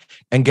fun.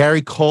 And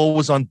Gary Cole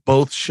was on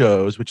both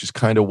shows, which is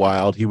kind of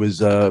wild. He was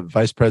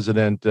Vice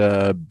President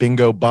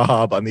Bingo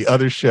Bob on the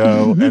other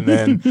show. And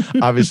then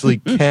obviously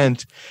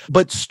Kent.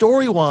 But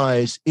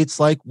story-wise,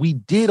 it's like we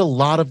did a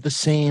lot of the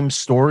same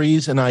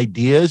stories and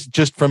ideas,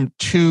 just from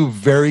two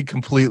very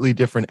completely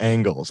different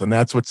angles. And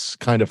that's what's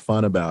kind of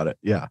fun about it.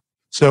 Yeah.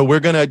 So we're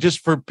going to, just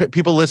for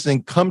people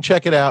listening, come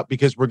check it out,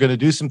 because we're going to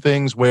do some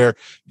things where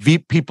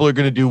Veep people are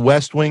going to do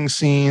West Wing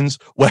scenes,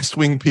 West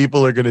Wing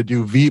people are going to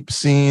do Veep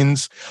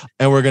scenes,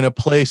 and we're going to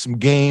play some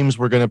games.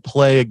 We're going to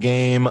play a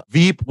game,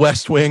 Veep,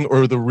 West Wing,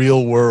 or the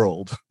real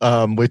world,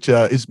 which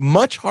is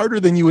much harder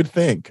than you would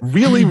think.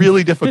 Really,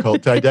 really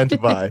difficult to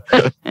identify.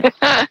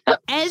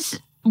 As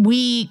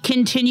we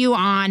continue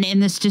on in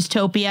this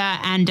dystopia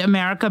and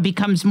America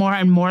becomes more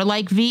and more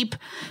like Veep,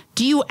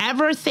 do you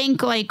ever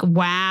think like,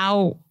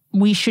 wow,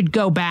 we should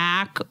go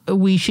back,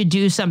 we should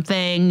do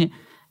something?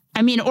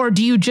 I mean, or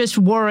do you just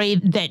worry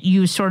that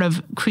you sort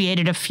of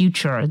created a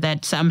future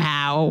that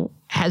somehow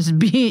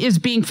is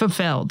being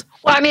fulfilled?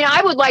 Well, I mean,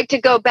 I would like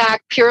to go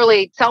back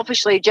purely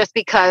selfishly just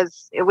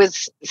because it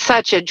was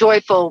such a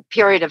joyful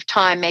period of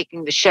time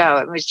making the show.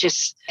 It was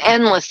just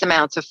endless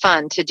amounts of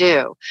fun to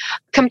do.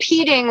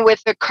 Competing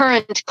with the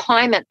current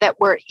climate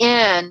that we're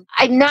in,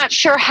 I'm not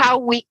sure how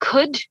we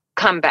could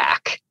come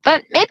back,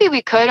 but maybe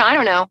we could. I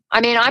don't know. I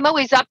mean, I'm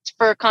always up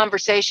for a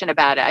conversation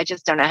about it. I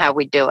just don't know how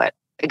we do it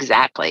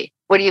exactly.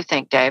 What do you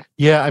think, Dave?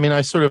 Yeah, I mean,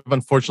 I sort of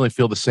unfortunately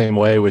feel the same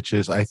way, which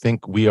is I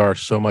think we are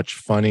so much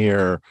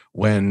funnier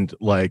when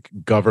like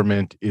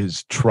government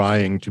is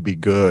trying to be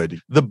good.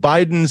 The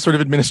Biden sort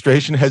of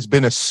administration has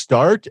been a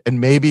start,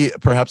 and maybe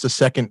perhaps a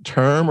second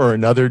term or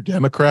another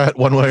Democrat,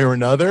 one way or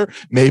another,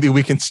 maybe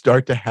we can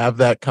start to have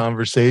that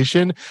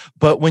conversation.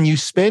 But when you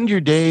spend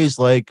your days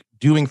like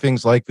doing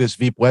things like this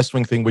Veep West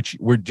Wing thing, which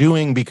we're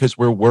doing because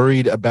we're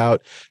worried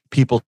about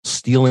people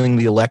stealing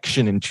the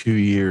election in 2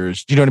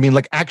 years. Do you know what I mean?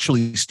 Like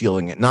actually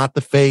stealing it, not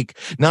the fake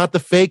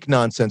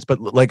nonsense, but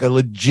like a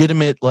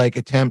legitimate like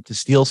attempt to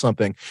steal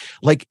something.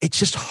 Like it's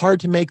just hard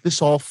to make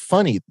this all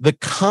funny. The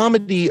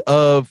comedy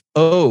of,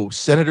 oh,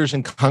 senators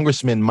and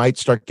congressmen might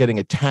start getting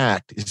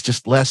attacked is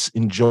just less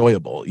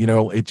enjoyable.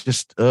 It's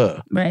just,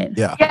 right.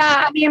 Yeah.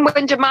 Yeah. I mean,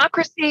 when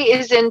democracy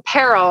is in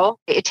peril,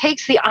 it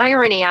takes the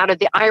irony out of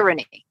the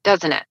irony,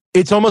 doesn't it?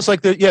 It's almost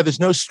like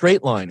there's no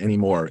straight line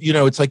anymore.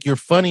 It's like you're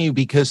funny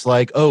because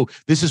like, oh,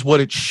 this is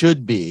what it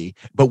should be,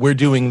 but we're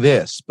doing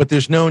this. But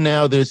this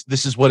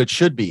is what it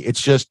should be.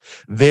 It's just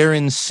they're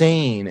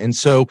insane. And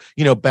so,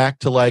 back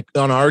to like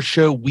on our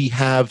show, we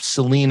have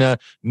Selena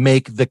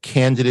make the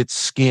candidate's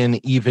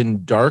skin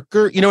even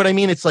darker. You know what I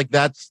mean? It's like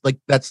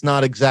that's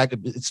not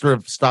exactly, it sort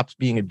of stops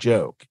being a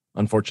joke,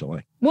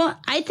 unfortunately. Well,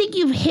 I think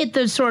you've hit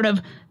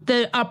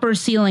the upper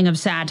ceiling of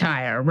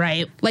satire,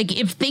 right? Like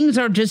if things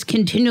are just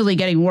continually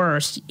getting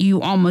worse,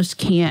 you almost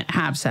can't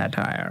have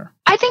satire.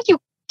 I think you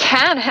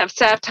can have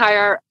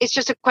satire. It's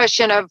just a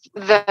question of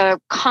the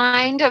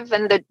kind of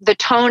and the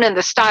tone and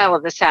the style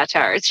of the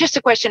satire. It's just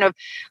a question of,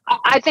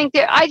 I think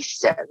that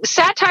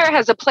satire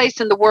has a place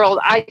in the world,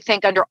 I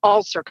think, under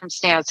all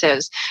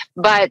circumstances,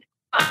 but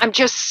I'm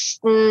just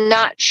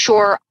not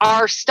sure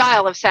our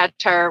style of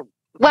satire.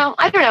 Well,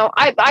 I don't know.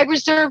 I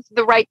reserve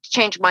the right to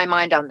change my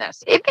mind on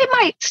this. It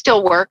might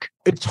still work.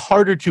 It's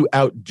harder to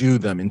outdo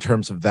them in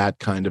terms of that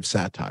kind of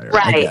satire,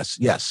 right. I guess.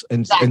 Yes.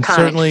 And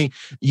certainly,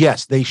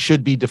 yes, they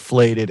should be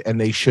deflated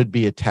and they should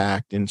be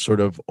attacked in sort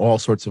of all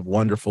sorts of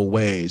wonderful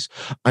ways.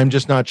 I'm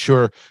just not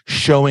sure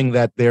showing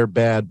that they're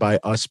bad by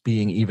us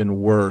being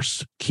even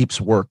worse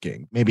keeps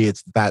working. Maybe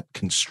it's that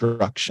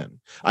construction.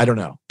 I don't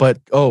know.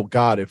 But, oh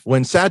God,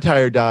 when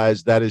satire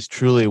dies, that is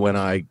truly when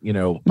I,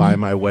 buy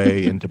my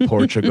way into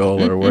Portugal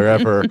or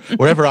wherever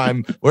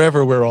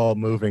we're all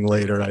moving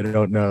later. I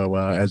don't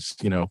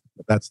know,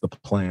 that's the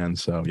plan.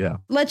 So, yeah.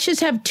 Let's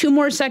just have 2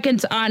 more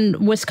seconds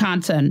on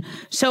Wisconsin.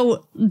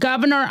 So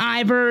Governor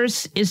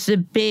Ivers is a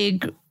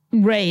big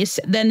race.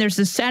 Then there's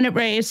the Senate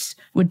race,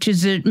 which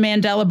is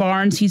Mandela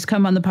Barnes. He's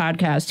come on the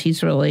podcast.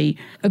 He's really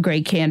a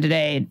great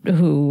candidate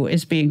who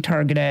is being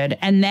targeted.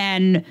 And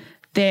then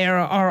there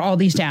are all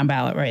these down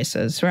ballot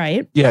races,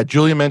 right? Yeah,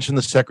 Julia mentioned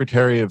the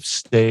Secretary of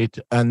State,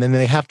 and then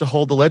they have to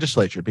hold the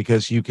legislature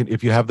because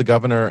if you have the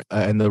governor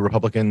and the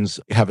Republicans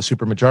have a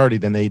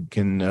supermajority, then they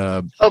can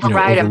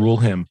overrule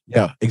him.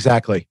 Yeah,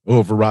 exactly.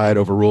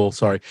 Overrule.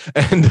 Sorry,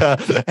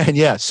 and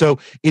yeah, so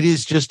it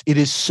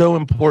is so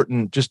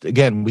important. Just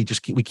again, we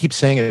keep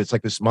saying it. It's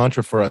like this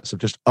mantra for us of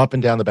just up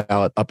and down the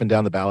ballot.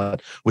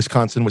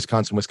 Wisconsin,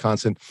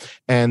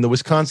 and the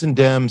Wisconsin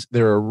Dems.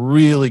 They're a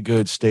really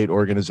good state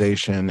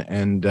organization.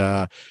 And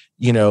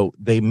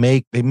they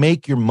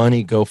make your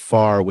money go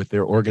far with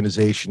their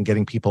organization,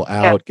 getting people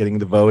out, getting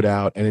the vote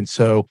out, and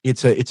so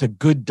it's a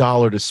good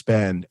dollar to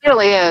spend. It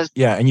really is.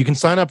 Yeah, and you can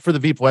sign up for the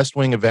Veep West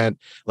Wing event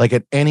like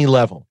at any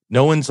level.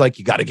 No one's like,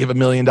 you got to give $1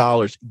 million.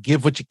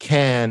 Give what you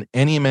can.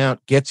 Any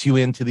amount gets you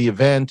into the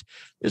event.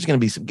 There's going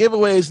to be some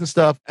giveaways and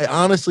stuff. I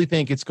honestly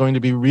think it's going to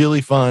be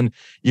really fun.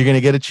 You're going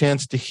to get a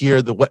chance to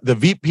hear the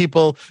Veep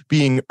people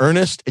being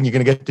earnest, and you're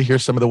going to get to hear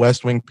some of the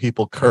West Wing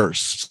people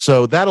curse.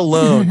 So that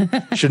alone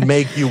should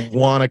make you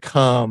want to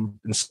come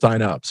and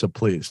sign up. So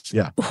please,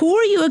 yeah. Who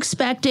are you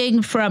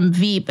expecting from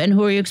Veep, and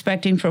who are you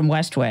expecting from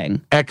West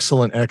Wing?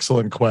 Excellent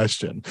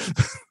question.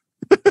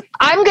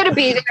 I'm going to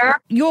be there.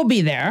 You'll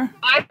be there.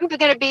 I'm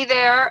going to be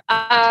there.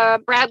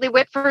 Bradley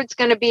Whitford's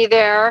going to be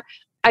there.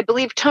 I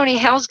believe Tony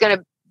Hell's going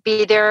to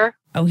be there.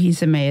 Oh,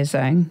 he's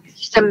amazing.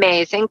 He's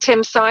amazing.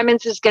 Tim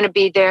Simons is going to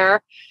be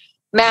there.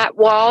 Matt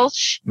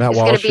Walsh is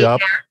going to be there.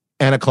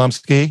 Anna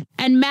Klumsky.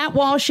 And Matt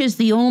Walsh is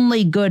the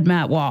only good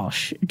Matt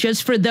Walsh,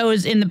 just for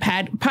those in the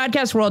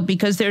podcast world,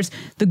 because there's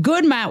the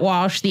good Matt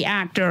Walsh, the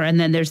actor, and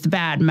then there's the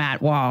bad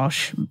Matt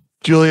Walsh.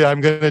 Julia, I'm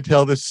going to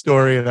tell this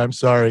story, and I'm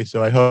sorry,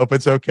 so I hope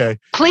it's okay.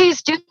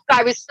 Please do.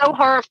 I was so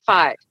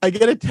horrified. I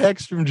get a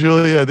text from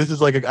Julia. This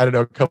is like,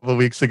 a couple of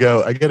weeks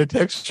ago. I get a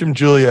text from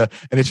Julia,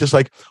 and it's just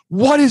like,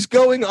 what is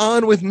going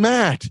on with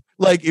Matt?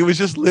 Like, it was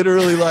just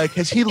literally like,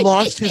 has he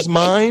lost his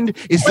mind?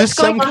 Is this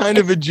some kind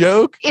of a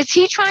joke? Is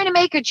he trying to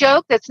make a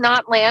joke that's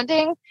not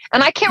landing?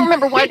 And I can't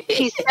remember what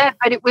he said,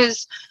 but it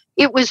was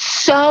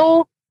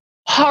so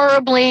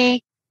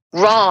horribly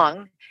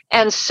wrong.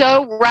 And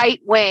so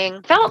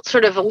right-wing, felt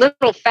sort of a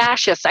little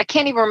fascist. I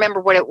can't even remember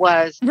what it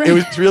was. It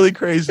was really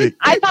crazy.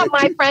 I thought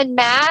my friend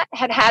Matt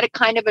had a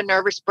kind of a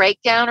nervous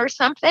breakdown or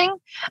something.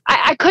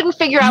 I couldn't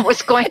figure out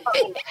what's going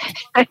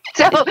on.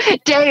 So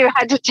Dave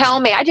had to tell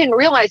me. I didn't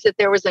realize that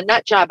there was a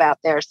nut job out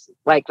there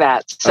like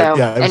that. So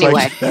anyway.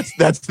 Like,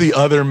 that's the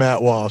other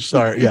Matt Walsh.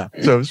 Sorry. Yeah.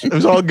 So it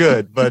was all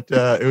good, but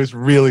it was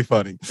really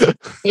funny.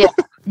 Yeah.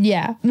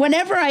 Yeah.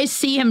 Whenever I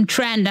see him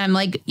trend, I'm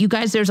like, you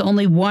guys, there's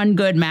only one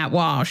good Matt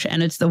Walsh,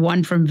 and it's the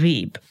one from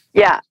Veep.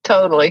 Yeah,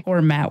 totally.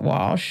 Or Matt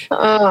Walsh.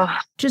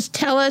 Just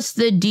tell us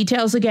the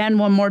details again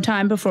one more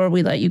time before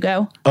we let you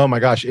go. Oh my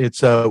gosh.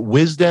 It's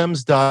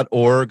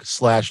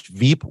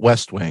wisdems.org/Veep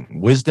West Wing.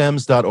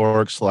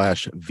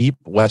 Wisdems.org/Veep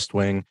West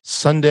Wing.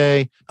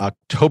 Sunday,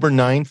 October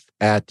 9th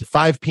at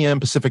 5 p.m.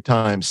 Pacific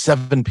time,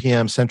 7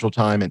 p.m. Central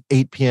time, and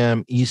 8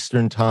 p.m.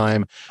 Eastern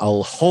time.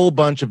 A whole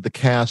bunch of the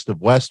cast of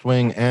West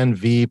Wing and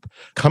Veep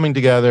coming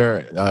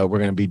together. We're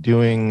going to be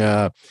doing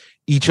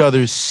each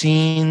other's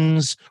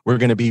scenes. We're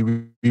going to be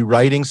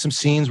rewriting some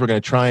scenes. We're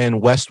going to try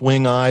and West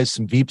Wing-ize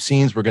some Veep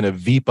scenes. We're going to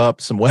Veep up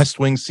some West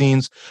Wing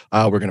scenes.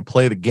 We're going to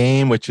play the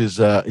game, which is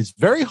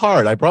very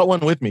hard. I brought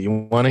one with me.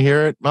 You want to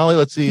hear it, Molly?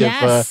 Let's see if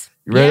you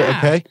ready. Yeah.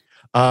 Okay.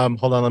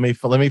 Hold on. Let me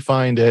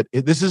find it.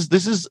 This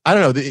is I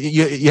don't know.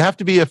 You have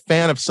to be a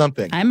fan of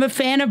something. I'm a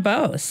fan of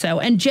both. So,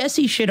 and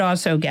Jesse should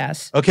also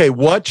guess. Okay.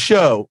 What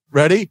show?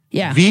 Ready?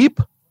 Yeah. Veep,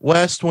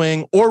 West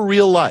Wing, or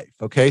real life.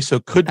 Okay. So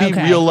could be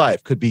real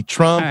life, could be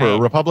Trump or a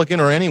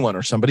Republican or anyone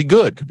or somebody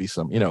good, could be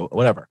some,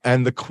 whatever.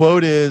 And the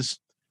quote is,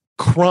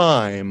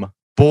 crime,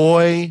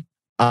 boy,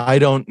 I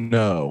don't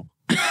know. ...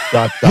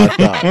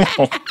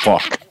 Oh,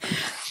 fuck.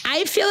 I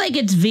I feel like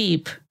it's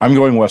Veep. I'm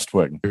going West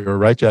Wing. You're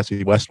right,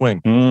 Jesse. West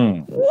Wing.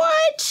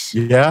 What?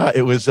 Yeah,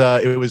 it was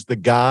the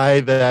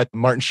guy that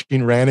Martin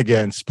Sheen ran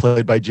against,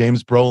 played by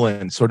James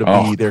Brolin, sort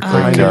of their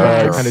kind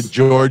of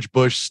George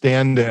Bush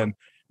stand-in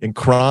in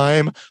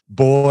crime.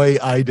 Boy,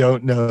 I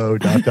don't know. ...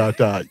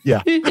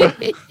 Yeah.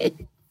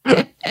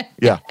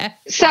 Yeah.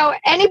 So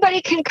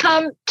anybody can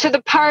come to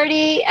the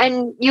party,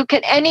 and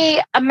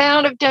any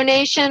amount of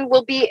donation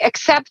will be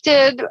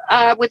accepted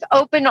with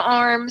open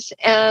arms.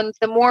 And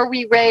the more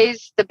we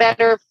raise, the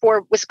better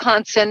for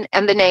Wisconsin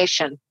and the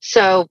nation.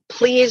 So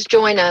please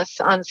join us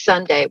on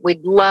Sunday.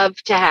 We'd love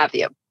to have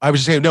you. I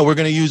was just saying, no, we're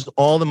going to use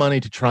all the money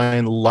to try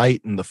and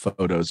lighten the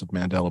photos of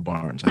Mandela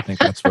Barnes. I think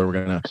that's where we're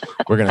gonna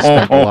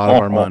spend a lot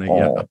of our money.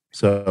 Yeah.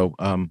 So,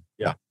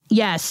 yeah.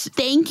 Yes.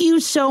 Thank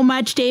you so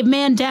much, Dave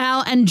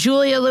Mandel and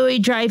Julia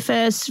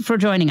Louis-Dreyfus, for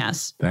joining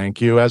us.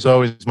 Thank you. As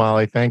always,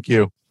 Molly. Thank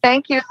you.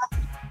 Thank you.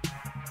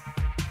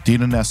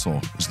 Dana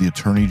Nessel is the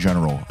Attorney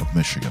General of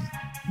Michigan.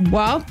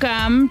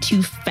 Welcome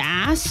to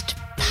Fast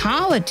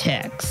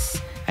Politics,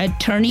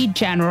 Attorney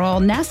General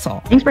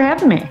Nessel. Thanks for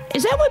having me.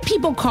 Is that what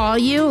people call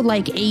you,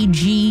 like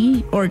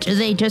AG, or do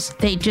they just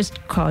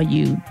call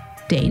you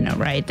Dana,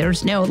 right?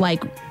 There's no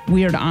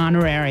weird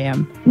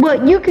honorarium.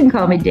 Well, you can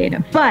call me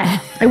Dana, but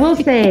I will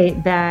say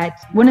that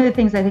one of the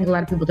things I think a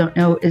lot of people don't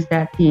know is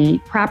that the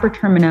proper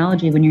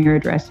terminology when you're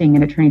addressing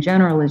an attorney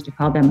general is to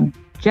call them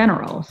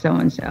general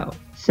so-and-so.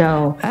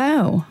 So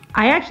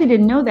I actually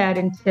didn't know that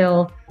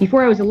until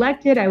before I was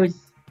elected. I was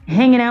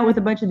hanging out with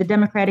a bunch of the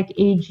Democratic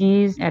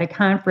AGs at a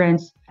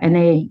conference, and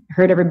they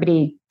heard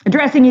everybody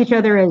addressing each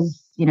other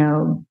as,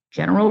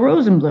 General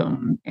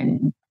Rosenblum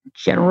and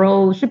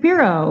General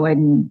Shapiro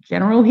and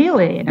General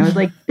Healy. And I was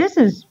like, this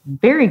is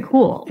very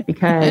cool,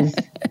 because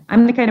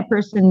I'm the kind of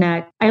person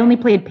that I only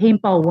played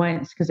paintball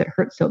once because it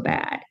hurt so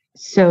bad.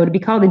 So to be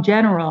called a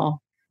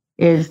general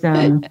is,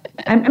 I'm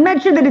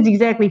not sure that it's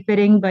exactly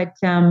fitting, but,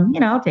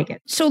 I'll take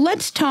it. So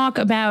let's talk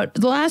about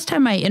the last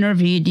time I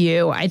interviewed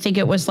you. I think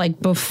it was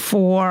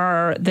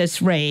before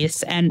this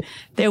race, and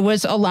there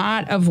was a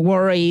lot of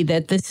worry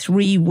that the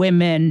 3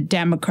 women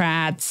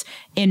Democrats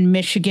in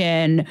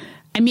Michigan,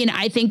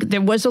 I think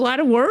there was a lot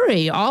of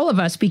worry, all of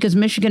us, because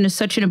Michigan is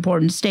such an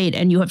important state,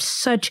 and you have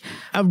such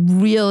a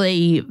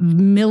really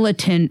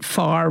militant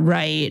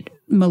far-right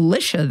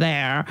militia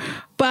there.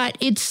 But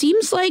it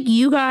seems like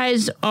you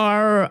guys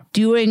are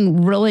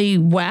doing really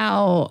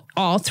well,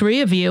 all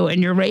 3 of you,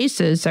 in your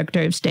races,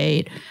 Secretary of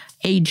State,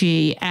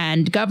 AG,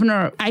 and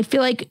Governor. I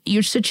feel like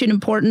you're such an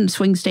important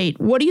swing state.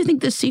 What do you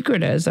think the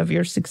secret is of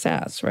your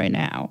success right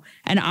now?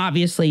 And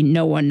obviously,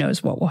 no one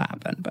knows what will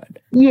happen. But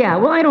yeah,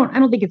 well, I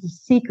don't think it's a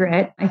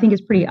secret. I think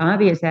it's pretty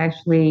obvious,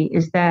 actually,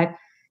 is that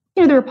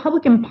the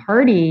Republican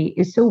Party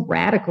is so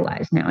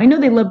radicalized now. I know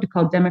they love to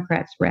call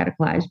Democrats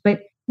radicalized,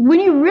 but when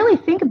you really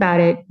think about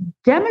it,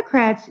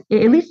 Democrats,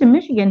 at least in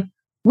Michigan,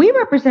 we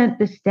represent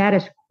the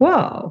status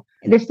quo.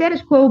 The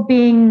status quo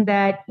being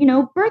that,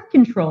 birth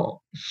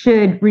control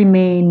should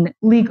remain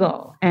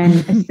legal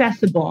and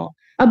accessible.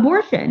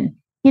 Abortion,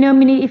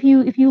 if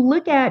you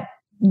look at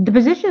the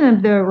position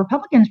of the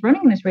Republicans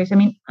running in this race,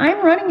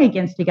 I'm running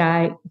against a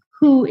guy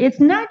who, it's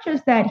not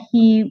just that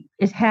he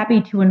is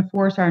happy to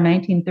enforce our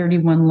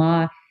 1931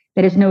 law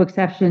that is no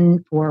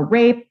exception for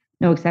rape,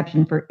 no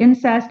exception for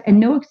incest, and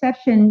no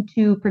exception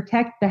to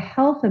protect the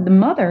health of the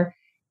mother,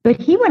 but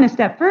he went a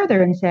step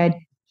further and said,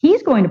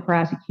 he's going to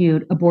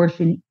prosecute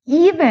abortion,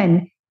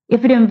 even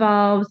if it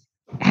involves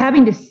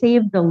having to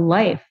save the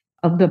life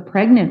of the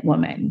pregnant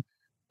woman,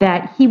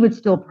 that he would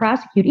still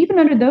prosecute, even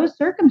under those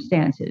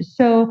circumstances.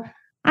 So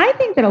I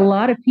think that a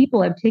lot of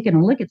people have taken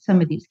a look at some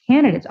of these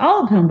candidates,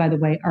 all of whom, by the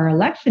way, are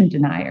election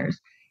deniers,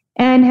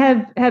 and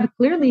have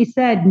clearly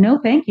said, no,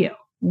 thank you.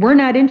 We're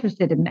not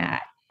interested in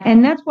that.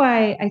 And that's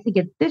why I think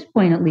at this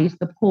point, at least,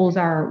 the polls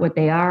are what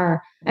they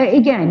are.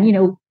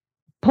 Again,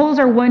 polls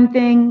are one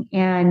thing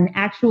and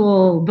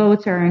actual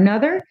votes are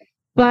another.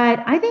 But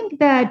I think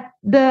that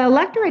the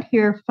electorate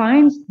here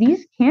finds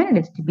these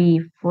candidates to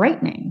be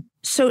frightening.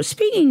 So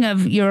speaking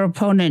of your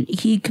opponent,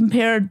 he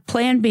compared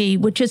Plan B,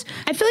 which is,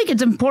 I feel like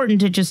it's important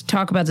to just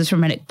talk about this for a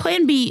minute.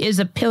 Plan B is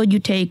a pill you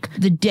take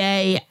the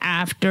day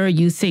after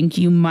you think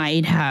you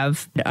might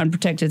have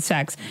unprotected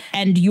sex.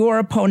 And your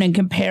opponent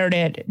compared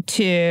it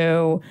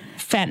to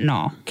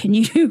fentanyl. Can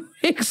you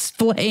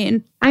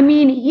explain?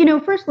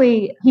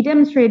 Firstly, he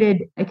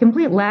demonstrated a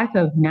complete lack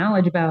of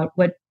knowledge about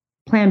what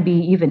Plan B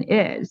even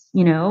is.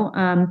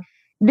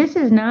 This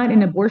is not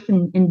an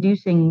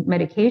abortion-inducing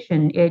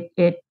medication.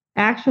 It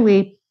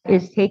actually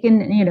is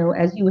taken,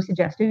 as you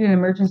suggested, in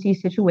emergency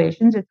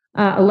situations. It's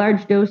a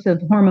large dose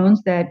of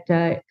hormones that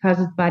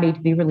causes the body to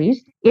be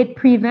released. It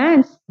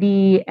prevents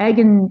the egg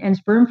and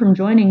sperm from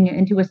joining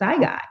into a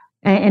zygote.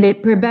 And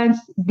it prevents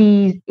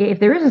if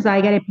there is a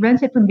zygote, it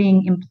prevents it from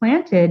being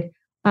implanted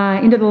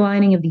into the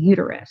lining of the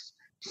uterus.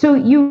 So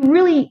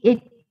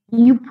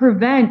you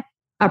prevent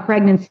a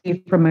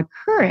pregnancy from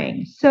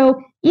occurring.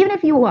 So even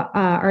if you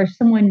are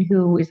someone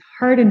who is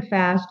hard and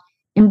fast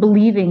in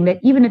believing that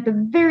even at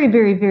the very,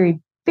 very, very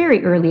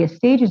very earliest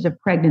stages of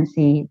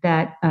pregnancy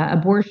that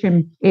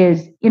abortion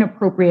is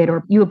inappropriate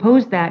or you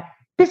oppose that.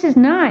 This is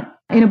not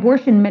an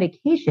abortion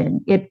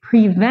medication. It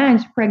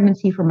prevents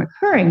pregnancy from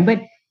occurring.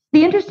 But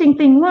the interesting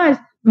thing was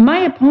my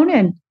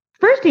opponent,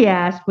 first he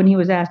asked when he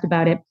was asked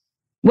about it,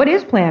 what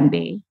is Plan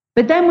B?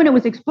 But then when it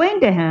was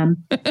explained to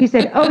him, he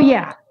said, oh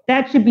yeah,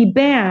 that should be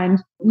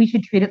banned. We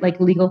should treat it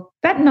like illegal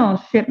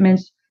fentanyl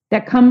shipments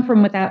that come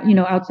from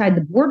outside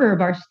the border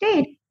of our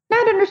state,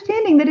 not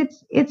understanding that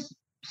it's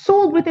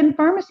sold within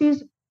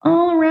pharmacies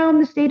all around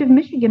the state of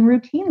Michigan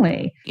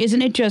routinely.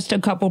 Isn't it just a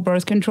couple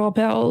birth control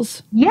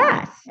pills?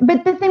 Yes.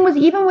 But the thing was,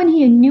 even when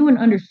he knew and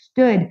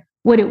understood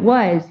what it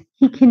was,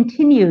 he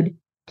continued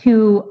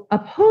to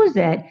oppose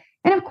it.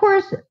 And of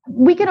course,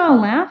 we can all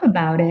laugh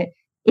about it,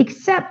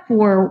 except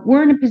for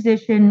we're in a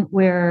position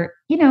where,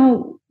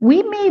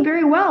 we may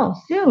very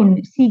well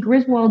soon see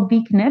Griswold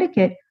v.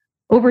 Connecticut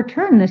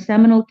overturn the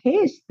seminal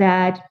case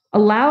that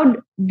allowed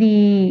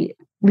the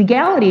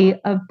legality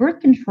of birth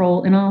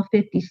control in all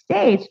 50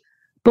 states,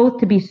 both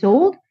to be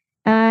sold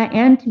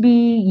and to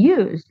be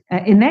used,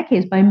 in that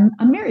case, by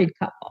a married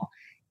couple.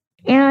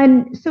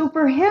 And so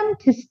for him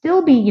to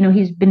still be,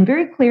 he's been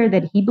very clear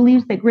that he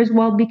believes that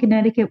Griswold v.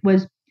 Connecticut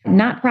was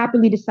not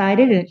properly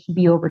decided and it should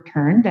be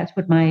overturned. That's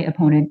what my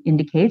opponent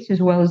indicates,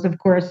 as well as, of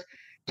course,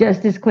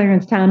 Justice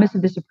Clarence Thomas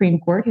of the Supreme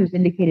Court, who's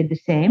indicated the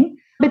same.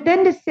 But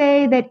then to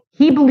say that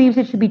he believes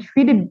it should be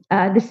treated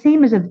the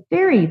same as a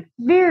very,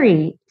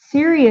 very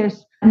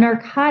serious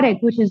narcotic,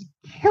 which is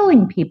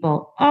killing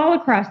people all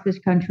across this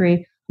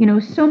country.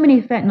 So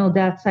many fentanyl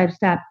deaths I've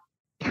stopped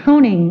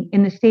counting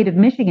in the state of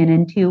Michigan,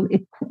 and to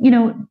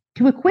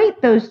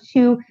equate those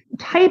two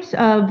types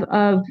of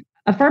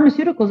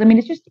pharmaceuticals,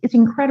 it's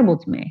incredible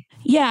to me.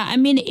 Yeah,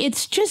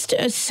 it's just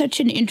such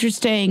an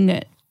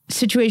interesting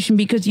situation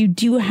because you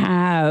do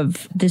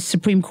have this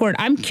Supreme Court.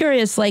 I'm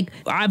curious,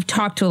 I've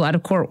talked to a lot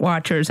of court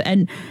watchers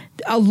and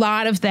a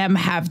lot of them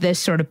have this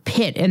sort of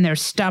pit in their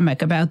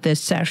stomach about this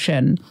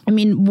session.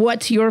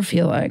 What's your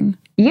feeling?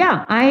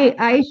 Yeah,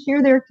 I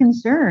share their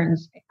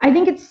concerns. I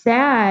think it's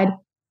sad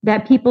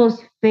that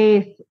people's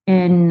faith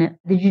in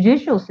the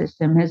judicial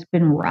system has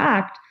been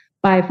rocked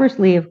by,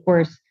 firstly, of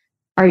course,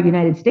 our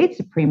United States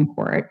Supreme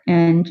Court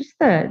and just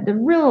the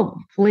real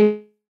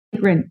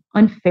flagrant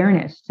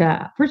unfairness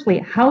to, firstly,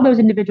 how those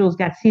individuals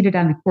got seated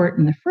on the court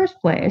in the first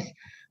place,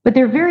 but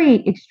they're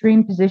very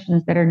extreme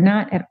positions that are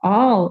not at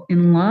all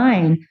in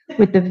line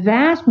with the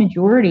vast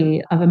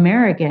majority of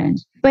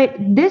Americans. But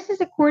this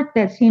is a court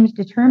that seems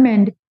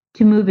determined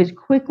to move as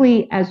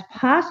quickly as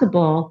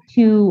possible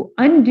to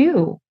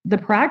undo the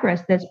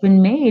progress that's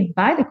been made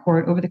by the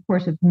court over the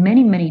course of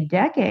many, many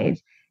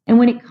decades. And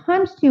when it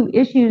comes to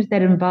issues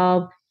that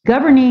involve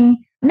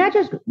governing not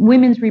just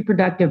women's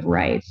reproductive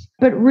rights,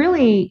 but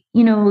really,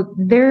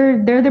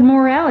 they're the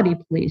morality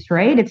police,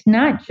 right? It's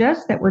not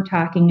just that we're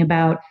talking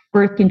about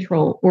birth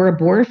control or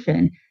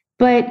abortion,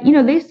 but,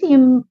 they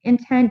seem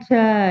intent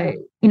to,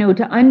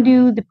 to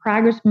undo the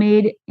progress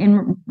made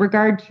in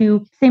regard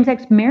to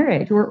same-sex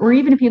marriage, or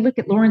even if you look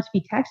at Lawrence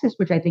v. Texas,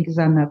 which I think is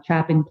on the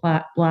chopping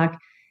block,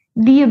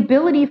 the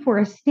ability for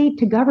a state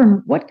to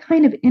govern what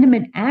kind of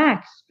intimate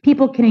acts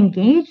people can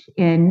engage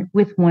in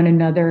with one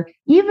another,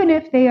 even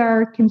if they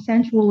are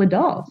consensual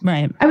adults.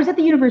 Right. I was at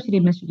the University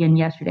of Michigan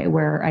yesterday,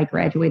 where I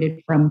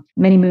graduated from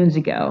many moons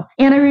ago.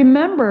 And I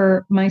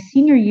remember my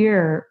senior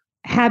year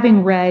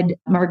having read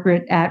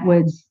Margaret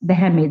Atwood's The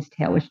Handmaid's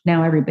Tale, which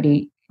now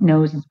everybody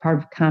knows is part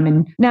of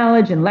common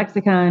knowledge and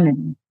lexicon,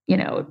 and,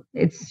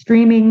 it's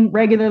streaming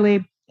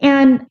regularly.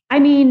 And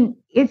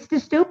it's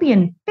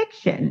dystopian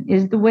fiction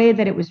is the way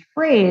that it was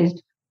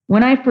phrased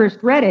when I first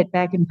read it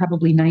back in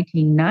probably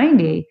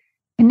 1990.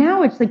 And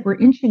now it's like we're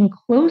inching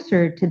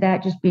closer to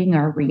that just being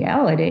our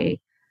reality.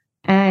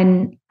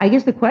 And I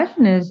guess the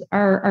question is,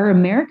 are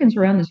Americans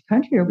around this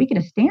country, are we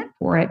going to stand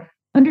for it?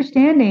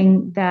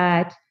 Understanding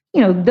that,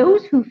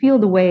 those who feel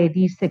the way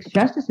these 6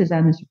 justices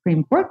on the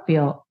Supreme Court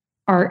feel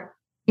are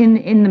in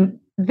the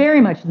very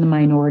much in the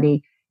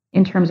minority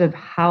in terms of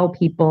how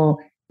people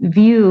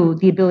view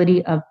the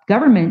ability of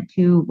government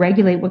to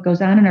regulate what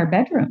goes on in our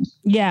bedrooms.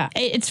 Yeah,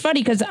 it's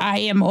funny because I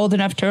am old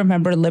enough to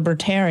remember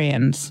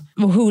libertarians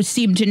who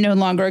seem to no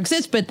longer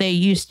exist, but they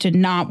used to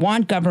not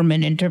want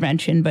government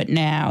intervention, but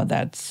now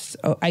that's,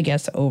 I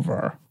guess,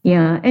 over.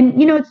 Yeah, and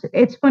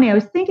it's funny. I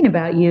was thinking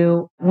about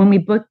you when we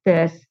booked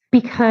this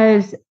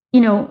because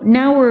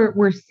now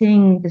we're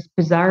seeing this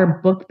bizarre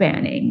book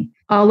banning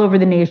all over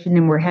the nation,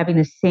 and we're having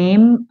the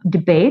same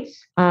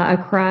debates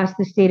across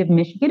the state of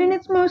Michigan. And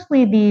it's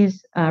mostly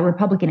these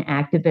Republican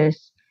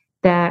activists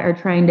that are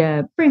trying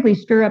to, frankly,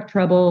 stir up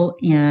trouble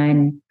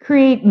and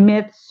create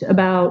myths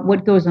about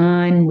what goes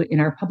on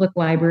in our public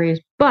libraries.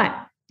 But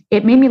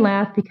it made me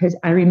laugh because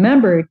I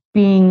remember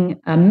being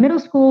a middle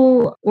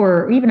school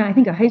or even, I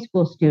think, a high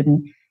school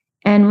student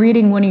and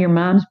reading one of your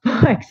mom's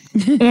books.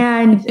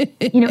 And,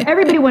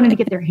 everybody wanted to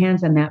get their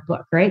hands on that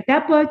book, right?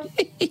 That book,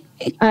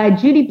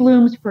 Judy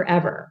Blume's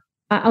Forever.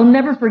 I'll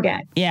never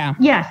forget. Yeah.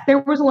 Yes, there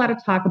was a lot of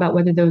talk about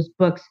whether those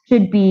books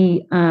should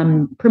be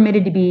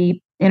permitted to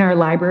be in our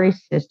library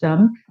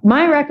system.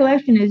 My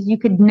recollection is you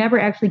could never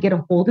actually get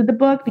a hold of the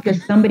book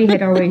because somebody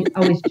had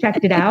always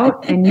checked it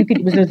out, and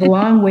there's a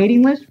long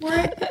waiting list for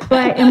it.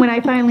 And when I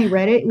finally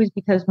read it, it was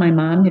because my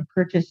mom had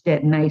purchased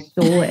it and I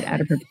stole it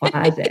out of her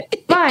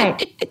closet.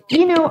 But,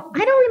 I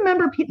don't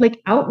remember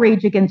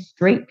outrage against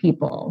straight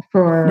people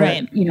for,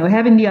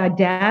 having the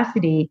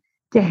audacity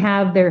to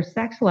have their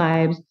sex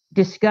lives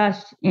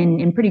discussed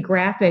in pretty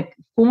graphic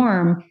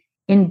form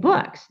in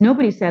books.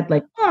 Nobody said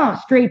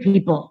straight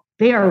people,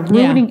 they are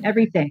ruining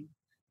everything.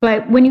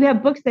 But when you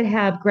have books that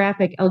have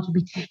graphic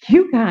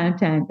LGBTQ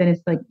content, then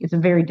it's a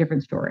very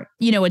different story.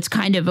 It's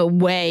kind of a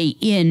way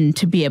in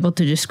to be able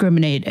to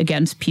discriminate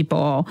against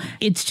people.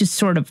 It's just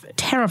sort of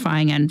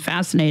terrifying and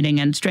fascinating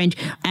and strange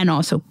and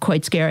also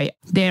quite scary.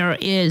 There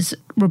is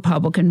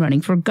Republican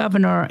running for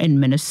governor in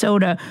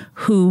Minnesota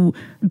who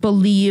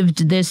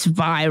believed this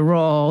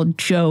viral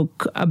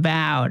joke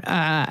about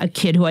a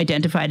kid who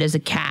identified as a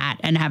cat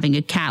and having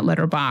a cat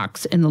litter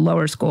box in the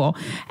lower school.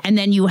 And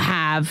then you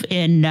have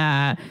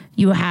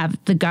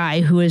the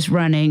guy who is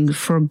running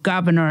for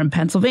governor in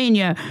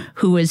Pennsylvania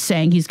who is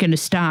saying he's going to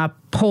stop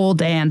pole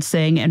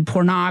dancing and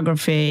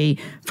pornography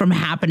from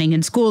happening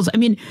in schools. I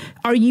mean,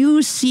 are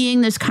you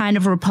seeing this kind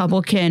of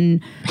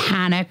Republican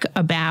panic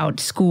about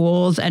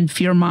schools and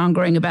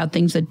fear-mongering about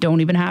things that don't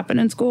even happen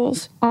in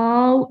schools?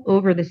 All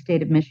over the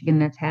state of Michigan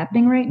that's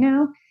happening right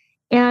now.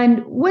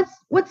 And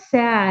what's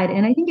sad,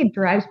 and I think it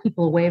drives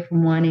people away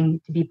from wanting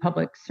to be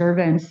public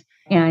servants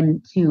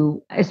and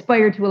to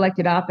aspire to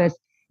elected office,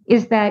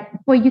 is that,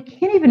 you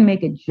can't even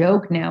make a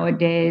joke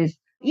nowadays,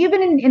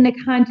 even in the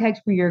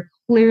context where you're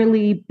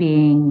clearly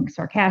being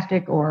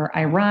sarcastic or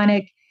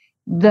ironic.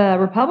 The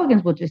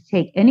Republicans will just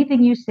take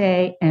anything you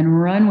say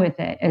and run with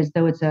it as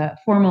though it's a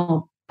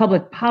formal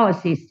public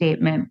policy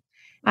statement.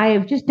 I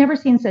have just never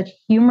seen such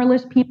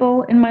humorless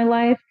people in my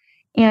life,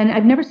 and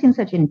I've never seen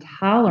such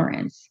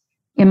intolerance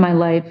in my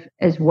life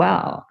as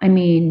well. I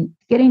mean,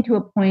 getting to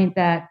a point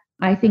that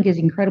I think is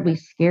incredibly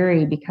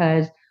scary,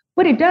 because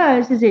what it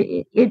does is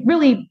it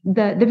really,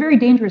 the very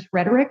dangerous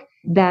rhetoric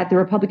that the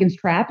Republicans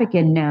traffic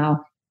in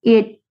now,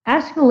 it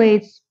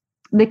escalates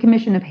the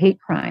commission of hate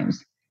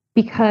crimes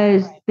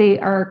because they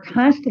are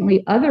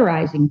constantly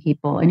otherizing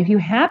people. And if you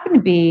happen to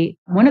be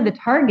one of the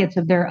targets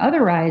of their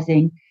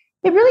otherizing,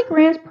 it really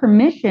grants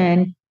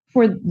permission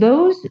for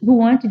those who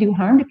want to do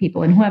harm to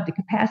people and who have the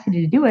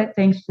capacity to do it,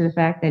 thanks to the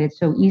fact that it's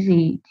so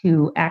easy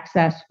to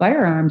access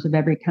firearms of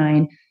every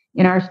kind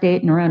in our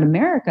state and around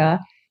America.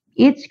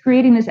 It's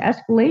creating this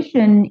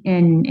escalation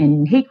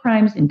in hate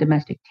crimes and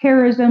domestic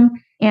terrorism.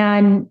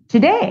 And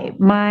today,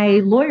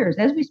 my lawyers,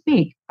 as we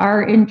speak,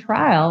 are in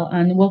trial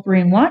on the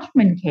Wolverine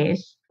Watchman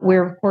case,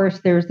 where, of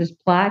course, there's this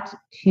plot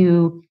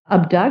to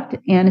abduct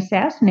and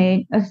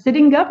assassinate a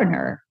sitting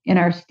governor in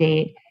our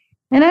state.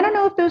 And I don't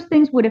know if those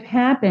things would have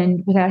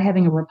happened without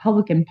having a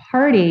Republican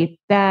Party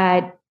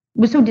that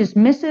was so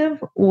dismissive,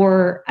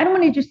 or I don't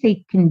want to just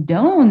say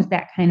condones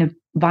that kind of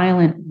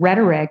violent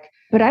rhetoric,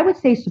 but I would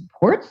say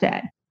supports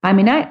it. I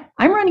mean,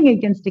 I'm running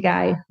against a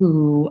guy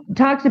who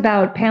talks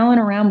about palling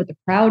around with the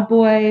Proud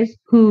Boys,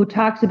 who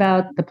talks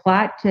about the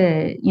plot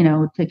to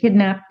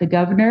kidnap the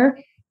governor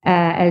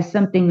as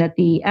something that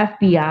the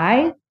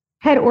FBI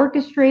had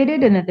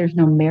orchestrated and that there's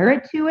no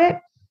merit to it,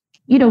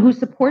 who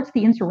supports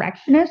the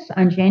insurrectionists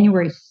on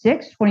January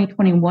 6,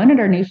 2021 at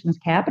our nation's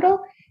capital.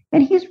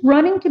 And he's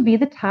running to be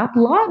the top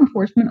law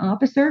enforcement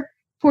officer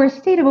for a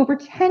state of over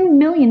 10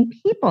 million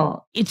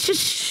people. It's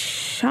just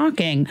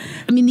shocking.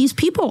 I mean, these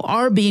people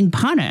are being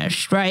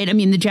punished, right? I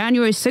mean, the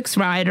January 6th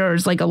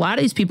rioters, a lot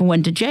of these people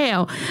went to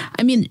jail.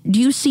 I mean, do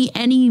you see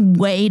any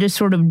way to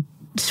sort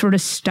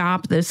of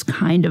stop this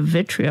kind of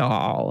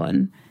vitriol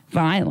and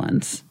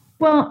violence?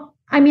 Well,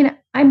 I mean,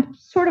 I'm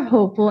sort of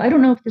hopeful. I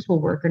don't know if this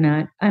will work or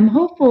not. I'm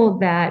hopeful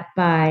that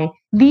by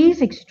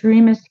these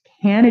extremist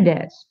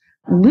candidates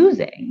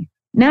losing,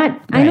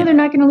 I know they're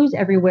not going to lose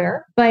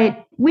everywhere,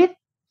 but with,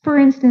 for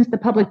instance, the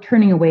public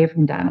turning away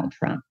from Donald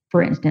Trump,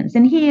 for instance,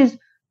 and he is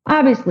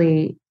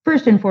obviously,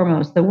 first and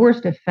foremost, the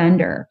worst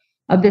offender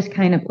of this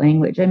kind of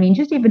language. I mean,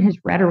 just even his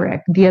rhetoric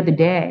the other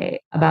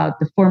day about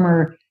the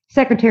former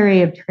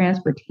Secretary of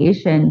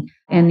Transportation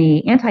and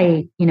the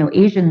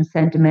anti-Asian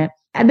sentiment.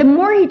 And the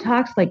more he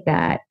talks like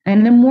that,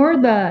 and the more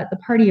the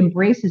party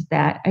embraces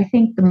that, I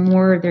think the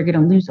more they're going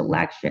to lose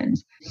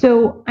elections.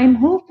 So I'm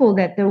hopeful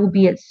that there will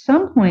be at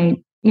some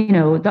point,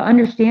 the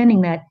understanding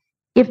that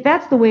if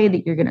that's the way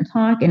that you're going to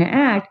talk and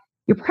act,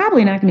 you're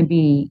probably not going to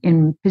be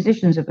in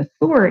positions of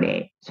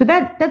authority. So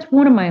that's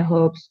one of my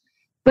hopes.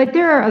 But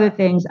there are other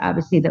things,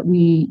 obviously, that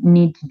we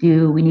need to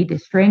do. We need to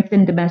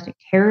strengthen domestic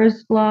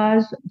terrorist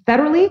laws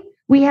federally.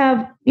 We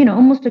have,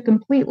 almost a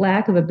complete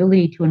lack of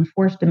ability to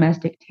enforce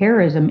domestic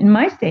terrorism. In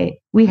my state,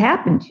 we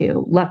happen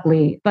to,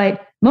 luckily,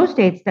 but most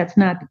states, that's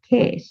not the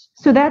case.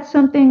 So that's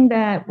something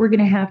that we're going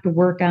to have to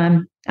work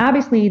on.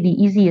 Obviously, the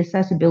easy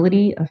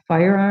accessibility of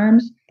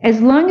firearms, as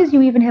long as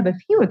you even have a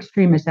few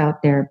extremists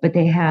out there, but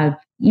they have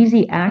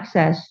easy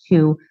access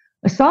to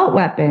assault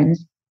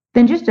weapons,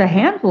 then just a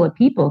handful of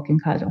people can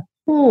cause a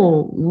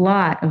whole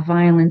lot of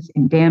violence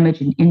and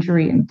damage and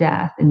injury and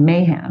death and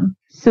mayhem.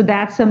 So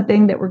that's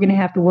something that we're going to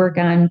have to work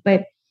on.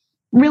 But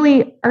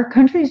really, our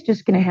country is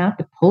just going to have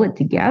to pull it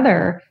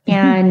together.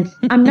 And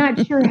I'm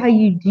not sure how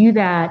you do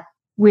that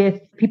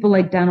with people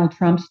like Donald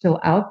Trump still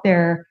out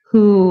there,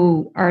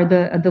 who are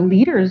the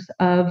leaders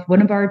of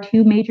one of our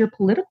two major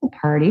political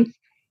parties,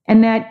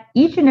 and that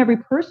each and every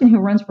person who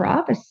runs for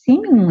office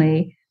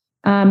seemingly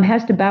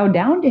has to bow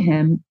down to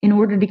him in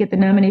order to get the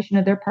nomination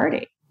of their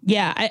party.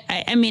 Yeah,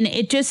 I mean,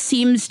 it just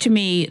seems to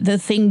me the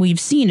thing we've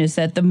seen is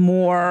that the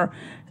more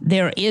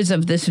there is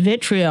of this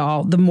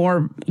vitriol, the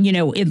more,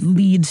 it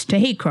leads to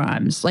hate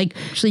crimes. Like,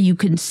 actually, you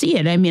can see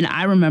it. I mean,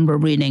 I remember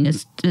reading a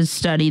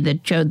study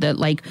that showed that,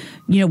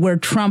 where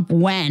Trump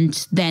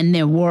went, then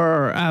there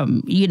were,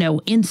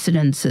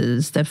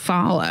 incidences that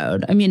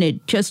followed. I mean,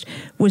 it just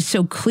was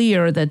so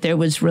clear that there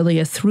was really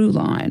a through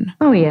line.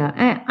 Oh,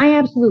 yeah. I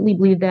absolutely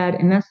believe that.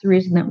 And that's the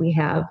reason that we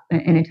have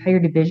an entire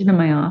division in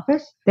my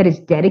office that is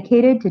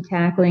dedicated to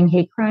tackling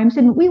hate crimes.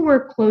 And we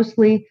work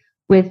closely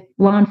with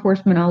law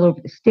enforcement all over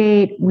the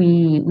state.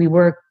 We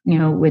work,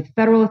 with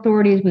federal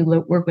authorities. We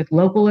work with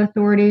local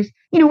authorities.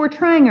 We're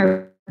trying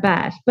our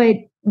best. But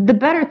the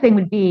better thing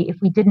would be if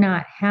we did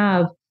not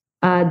have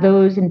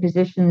those in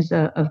positions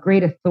of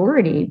great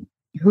authority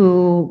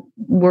who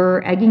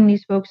were egging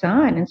these folks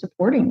on and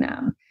supporting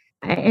them.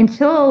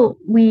 Until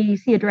we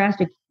see a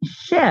drastic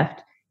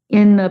shift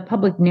in the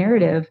public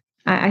narrative,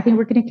 I think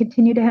we're going to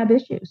continue to have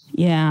issues.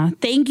 Yeah.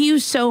 Thank you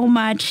so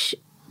much,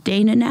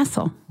 Dana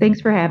Nessel. Thanks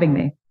for having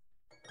me.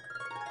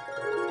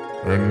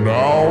 And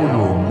now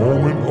your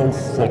moment of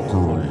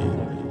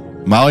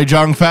fuckery. Molly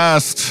Jong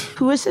Fast.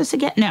 Who is this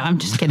again? No, I'm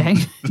just kidding.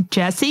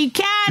 Jesse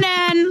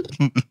Cannon.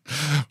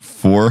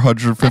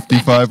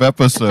 455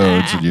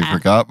 episodes and you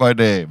forgot my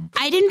name.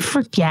 I didn't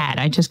forget.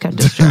 I just got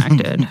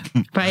distracted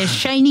by a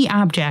shiny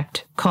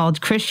object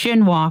called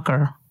Christian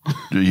Walker.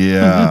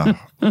 Yeah,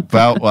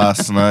 about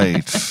last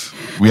night.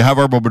 We have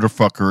our moment of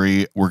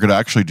fuckery. We're going to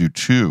actually do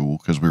two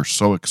because we're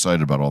so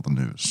excited about all the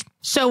news.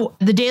 So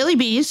the Daily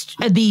Beast,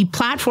 the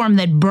platform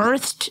that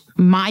birthed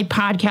my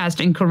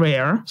podcasting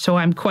career, so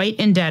I'm quite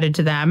indebted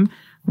to them.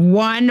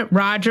 One,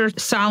 Roger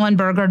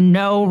Sullenberger,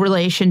 no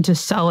relation to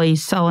Sully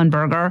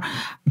Sullenberger.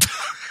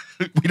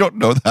 We don't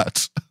know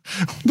that.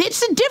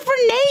 It's a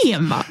different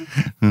name.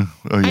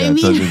 Oh, yeah. I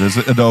mean, it is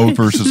an O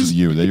versus a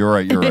U. You're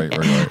right.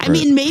 I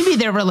mean, maybe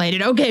they're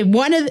related. Okay,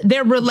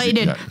 they're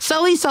related. Yeah.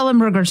 Sully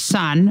Sullenberger's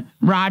son,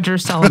 Roger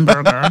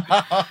Sullenberger,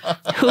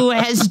 who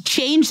has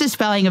changed the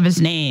spelling of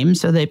his name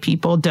so that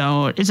people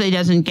so he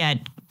doesn't get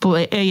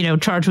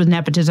charged with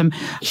nepotism.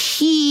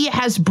 He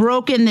has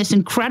broken this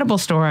incredible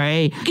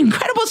story,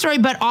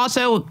 but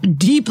also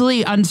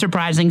deeply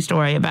unsurprising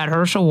story about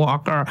Herschel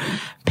Walker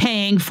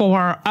paying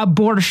for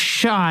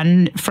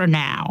abortion for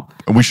now.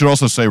 And we should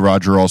also say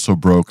Roger also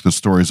broke the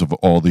stories of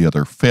all the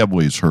other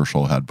families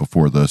Herschel had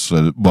before this,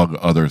 among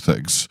other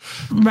things.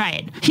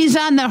 Right. He's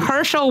on the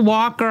Herschel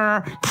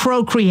Walker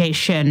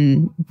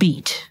procreation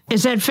beat.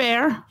 Is that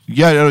fair?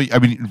 Yeah, I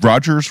mean,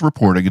 Roger's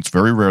reporting, it's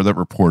very rare that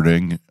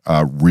reporting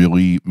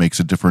really makes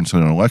a difference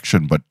in an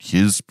election, but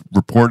his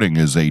reporting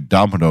is a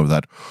domino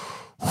that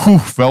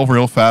fell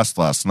real fast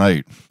last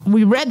night.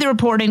 We read the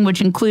reporting, which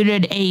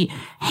included a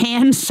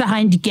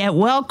hand-signed get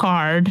well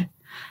card,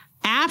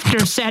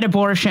 after said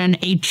abortion,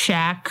 a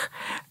check.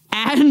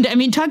 And I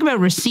mean, talk about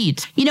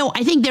receipts.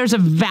 I think there's a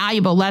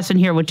valuable lesson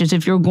here, which is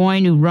if you're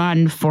going to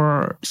run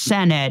for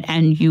Senate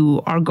and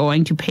you are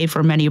going to pay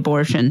for many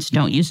abortions,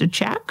 don't use a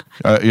check.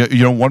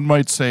 One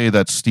might say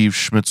that Steve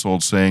Schmidt's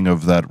old saying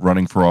of that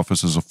running for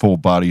office is a full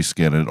body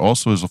scan. It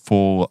also is a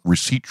full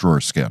receipt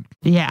drawer scan.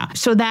 Yeah.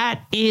 So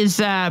that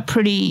is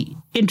pretty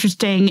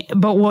interesting.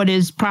 But what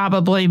is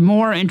probably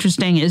more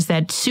interesting is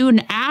that soon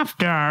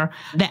after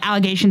the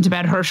allegations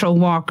about Herschel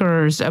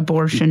Walker's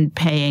abortion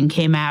paying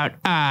came out,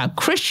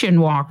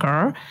 Christian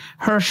Walker,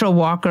 Herschel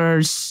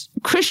Walker's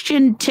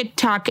Christian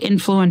TikTok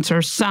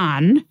influencer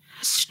son,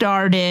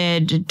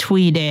 started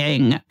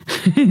tweeting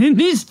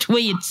these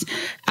tweets.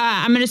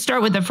 I'm going to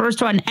start with the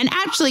first one. And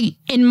actually,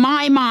 in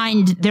my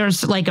mind,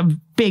 there's like a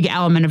big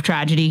element of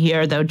tragedy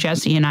here, though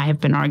Jesse and I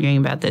have been arguing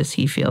about this.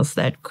 He feels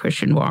that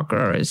Christian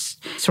Walker is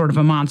sort of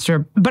a monster.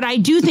 But I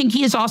do think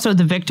he is also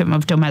the victim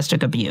of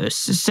domestic abuse.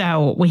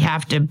 So we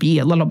have to be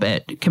a little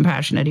bit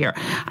compassionate here.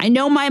 I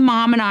know my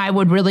mom and I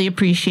would really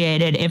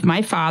appreciate it if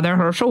my father,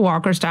 Herschel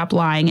Walker, stopped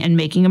lying and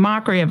making a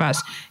mockery of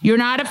us. You're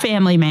not a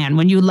family man.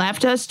 When you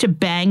left us to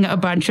bang a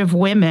bunch of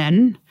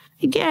women,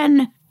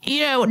 again,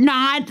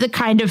 not the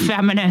kind of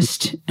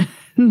feminist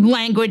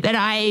language that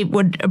I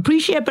would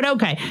appreciate, but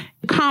okay,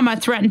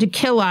 threatened to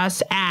kill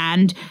us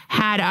and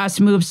had us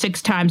move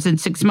 6 times in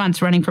 6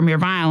 months running from your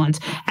violence.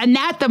 And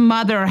that the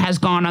mother has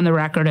gone on the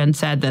record and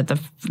said that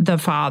the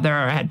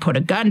father had put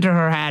a gun to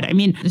her head. I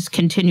mean,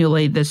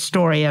 this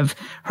story of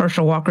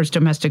Herschel Walker's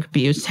domestic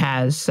abuse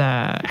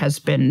has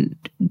been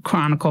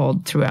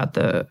chronicled throughout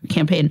the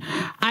campaign.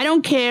 I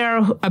don't care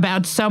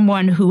about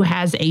someone who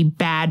has a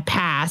bad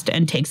past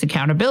and takes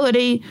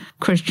accountability.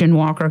 Christian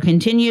Walker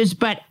continues,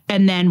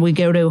 and then we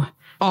go to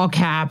all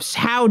caps,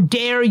 how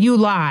dare you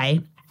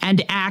lie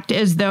and act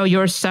as though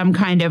you're some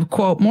kind of,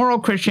 quote, moral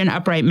Christian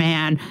upright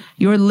man.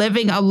 You're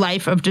living a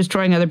life of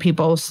destroying other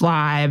people's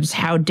lives.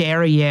 How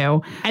dare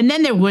you? And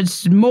then there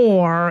was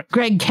more.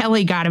 Greg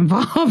Kelly got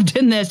involved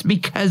in this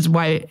because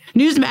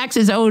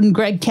Newsmax's own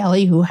Greg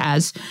Kelly, who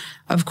has,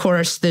 of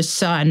course, the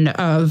son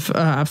of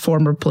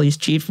former police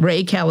chief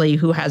Ray Kelly,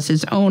 who has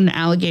his own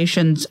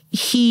allegations.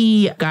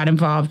 He got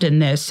involved in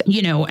this,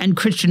 and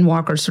Christian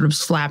Walker sort of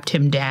slapped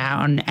him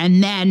down.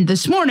 And then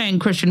this morning,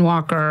 Christian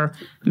Walker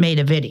made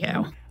a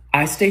video.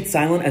 I stayed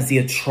silent as the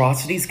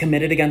atrocities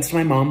committed against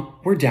my mom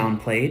were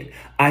downplayed.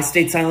 I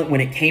stayed silent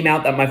when it came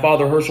out that my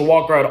father, Herschel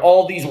Walker, had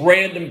all these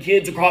random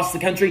kids across the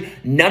country,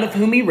 none of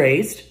whom he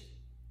raised.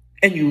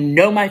 And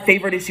my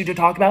favorite issue to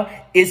talk about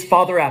is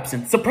father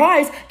absence.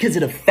 Surprise, because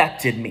it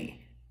affected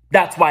me.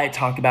 That's why I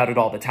talk about it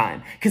all the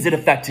time, because it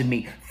affected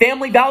me.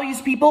 Family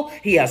values, people.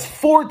 He has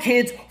 4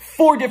 kids,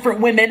 4 different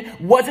women,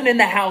 wasn't in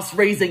the house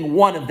raising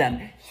one of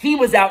them. He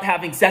was out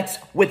having sex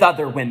with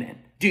other women.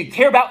 Do you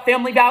care about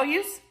family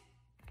values?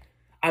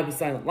 I was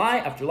silent, lie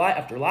after lie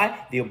after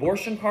lie. The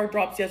abortion card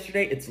drops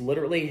yesterday. It's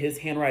literally his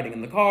handwriting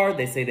in the card.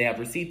 They say they have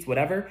receipts,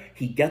 whatever.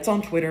 He gets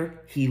on Twitter.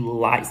 He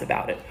lies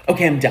about it.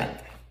 Okay, I'm done.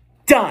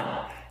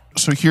 Done.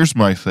 So here's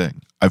my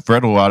thing. I've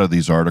read a lot of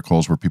these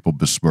articles where people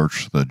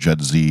besmirch the Gen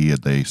Z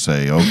and they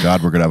say, oh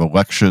God, we're going to have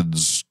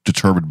elections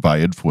determined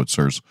by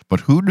influencers.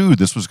 But who knew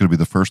this was going to be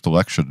the first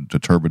election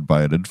determined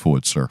by an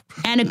influencer?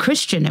 And a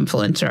Christian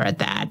influencer at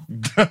that.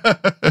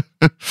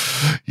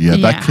 Yeah,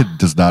 that kid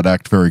does not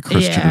act very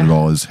Christian at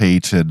all. His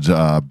hate and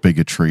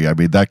bigotry. I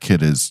mean, that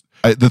kid is...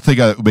 the thing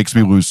that makes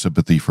me lose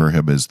sympathy for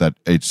him is that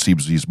it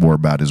seems he's more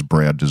mad his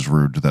brand is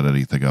ruined than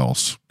anything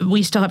else.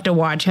 We still have to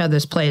watch how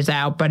this plays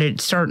out, but it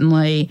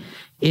certainly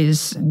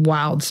is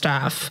wild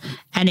stuff.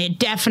 And it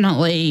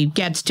definitely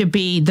gets to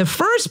be the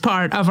first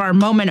part of our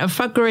moment of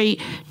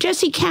fuckery.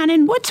 Jesse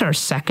Cannon, what's our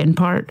second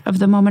part of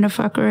the moment of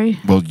fuckery?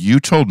 Well,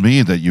 you told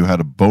me that you had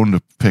a bone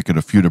to pick and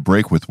a few to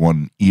break with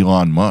one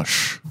Elon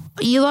Musk.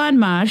 Elon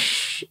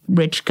Musk,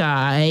 rich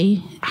guy,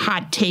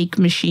 hot take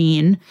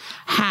machine,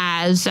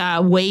 has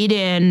weighed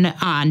in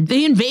on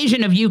the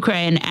invasion of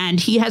Ukraine, and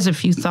he has a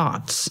few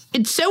thoughts.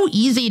 It's so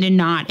easy to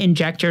not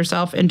inject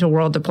yourself into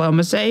world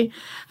diplomacy,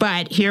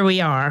 but here we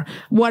are.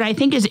 What I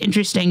think is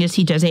interesting is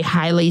he does a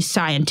highly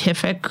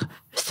scientific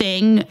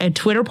thing, a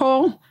Twitter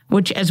poll,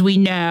 which, as we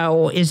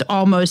know, is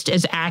almost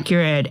as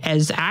accurate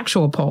as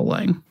actual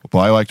polling.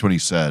 Well, I liked what he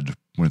said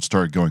when it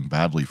started going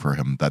badly for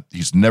him, that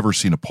he's never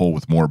seen a poll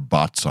with more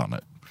bots on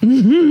it.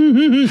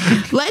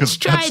 Let's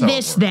try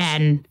this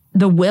then.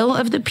 The will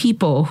of the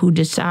people who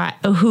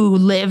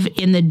live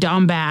in the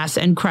Donbass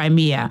and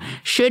Crimea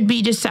should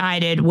be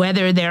decided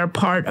whether they're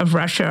part of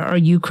Russia or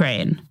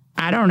Ukraine.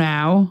 I don't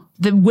know.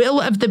 The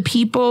will of the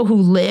people who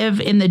live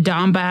in the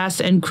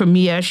Donbass and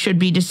Crimea should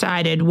be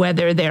decided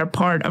whether they're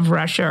part of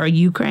Russia or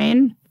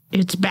Ukraine.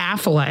 It's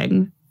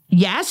baffling.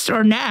 Yes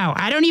or no?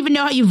 I don't even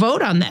know how you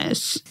vote on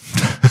this.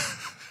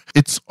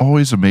 It's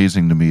always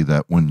amazing to me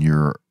that when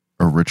you're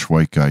a rich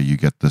white guy, you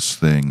get this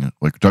thing.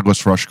 Like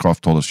Douglas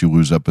Rushkoff told us, you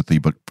lose empathy.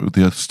 But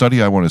the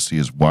study I want to see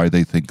is why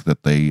they think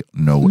that they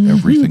know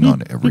everything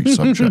on every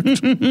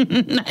subject.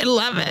 I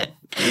love it.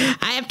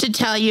 I have to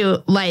tell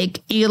you,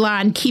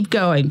 Elon, keep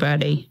going,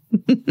 buddy.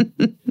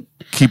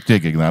 Keep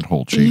digging that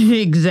hole, Chief.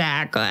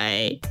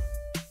 Exactly.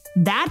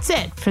 That's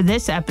it for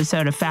this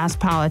episode of Fast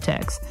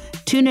Politics.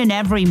 Tune in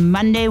every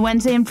Monday,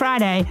 Wednesday, and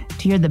Friday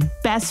to hear the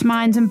best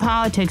minds in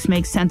politics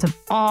make sense of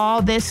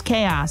all this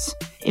chaos.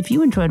 If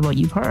you enjoyed what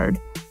you've heard,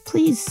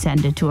 please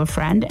send it to a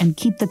friend and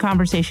keep the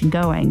conversation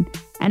going.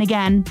 And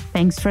again,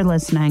 thanks for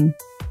listening.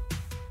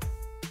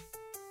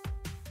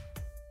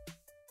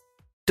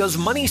 Does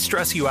money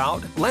stress you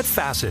out? Let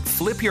Facet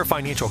flip your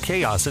financial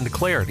chaos into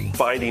clarity.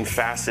 Finding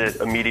Facet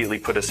immediately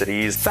put us at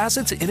ease.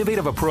 Facet's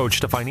innovative approach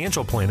to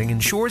financial planning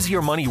ensures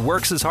your money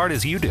works as hard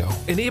as you do,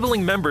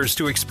 enabling members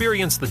to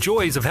experience the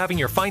joys of having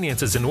your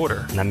finances in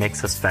order. And that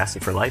makes us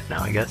Facet for life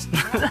now, I guess.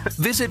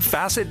 Visit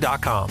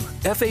Facet.com,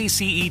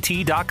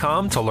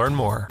 FACET.com to learn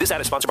more. This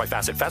ad is sponsored by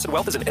Facet. Facet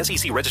Wealth is an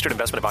SEC registered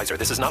investment advisor.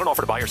 This is not an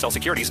offer to buy or sell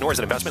securities, nor is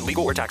it investment,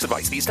 legal, or tax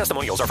advice. These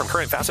testimonials are from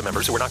current Facet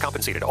members who are not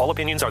compensated. All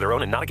opinions are their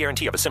own and not a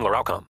guarantee of a similar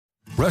outcome.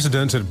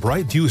 Residents at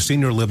Brightview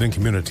Senior Living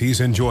Communities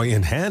enjoy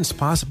enhanced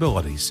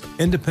possibilities,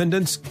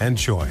 independence, and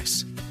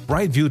choice.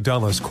 Brightview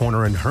Dulles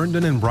Corner in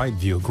Herndon and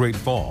Brightview, Great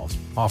Falls,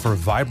 offer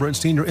vibrant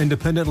senior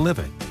independent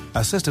living,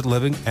 assisted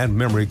living, and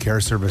memory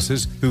care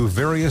services through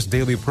various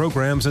daily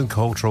programs and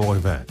cultural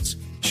events.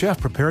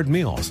 Chef-prepared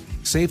meals,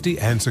 safety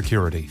and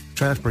security,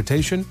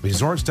 transportation,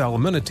 resort-style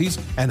amenities,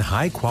 and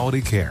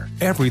high-quality care.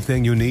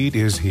 Everything you need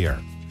is here.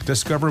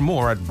 Discover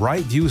more at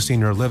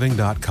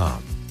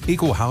brightviewseniorliving.com.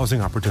 Equal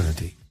housing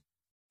opportunity.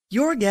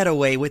 Your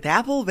getaway with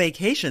Apple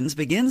Vacations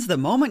begins the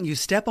moment you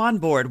step on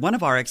board one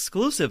of our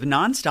exclusive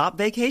nonstop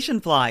vacation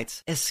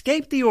flights.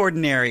 Escape the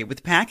ordinary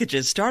with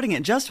packages starting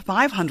at just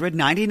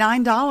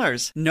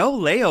 $599. No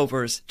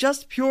layovers,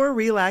 just pure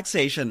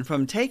relaxation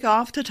from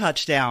takeoff to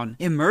touchdown.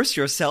 Immerse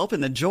yourself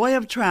in the joy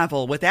of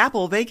travel with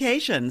Apple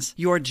Vacations.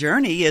 Your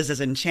journey is as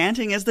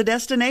enchanting as the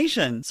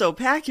destination, so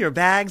pack your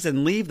bags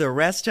and leave the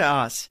rest to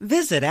us.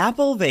 Visit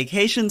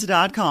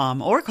applevacations.com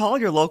or call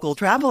your local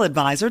travel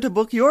advisor to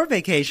book your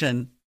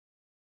vacation.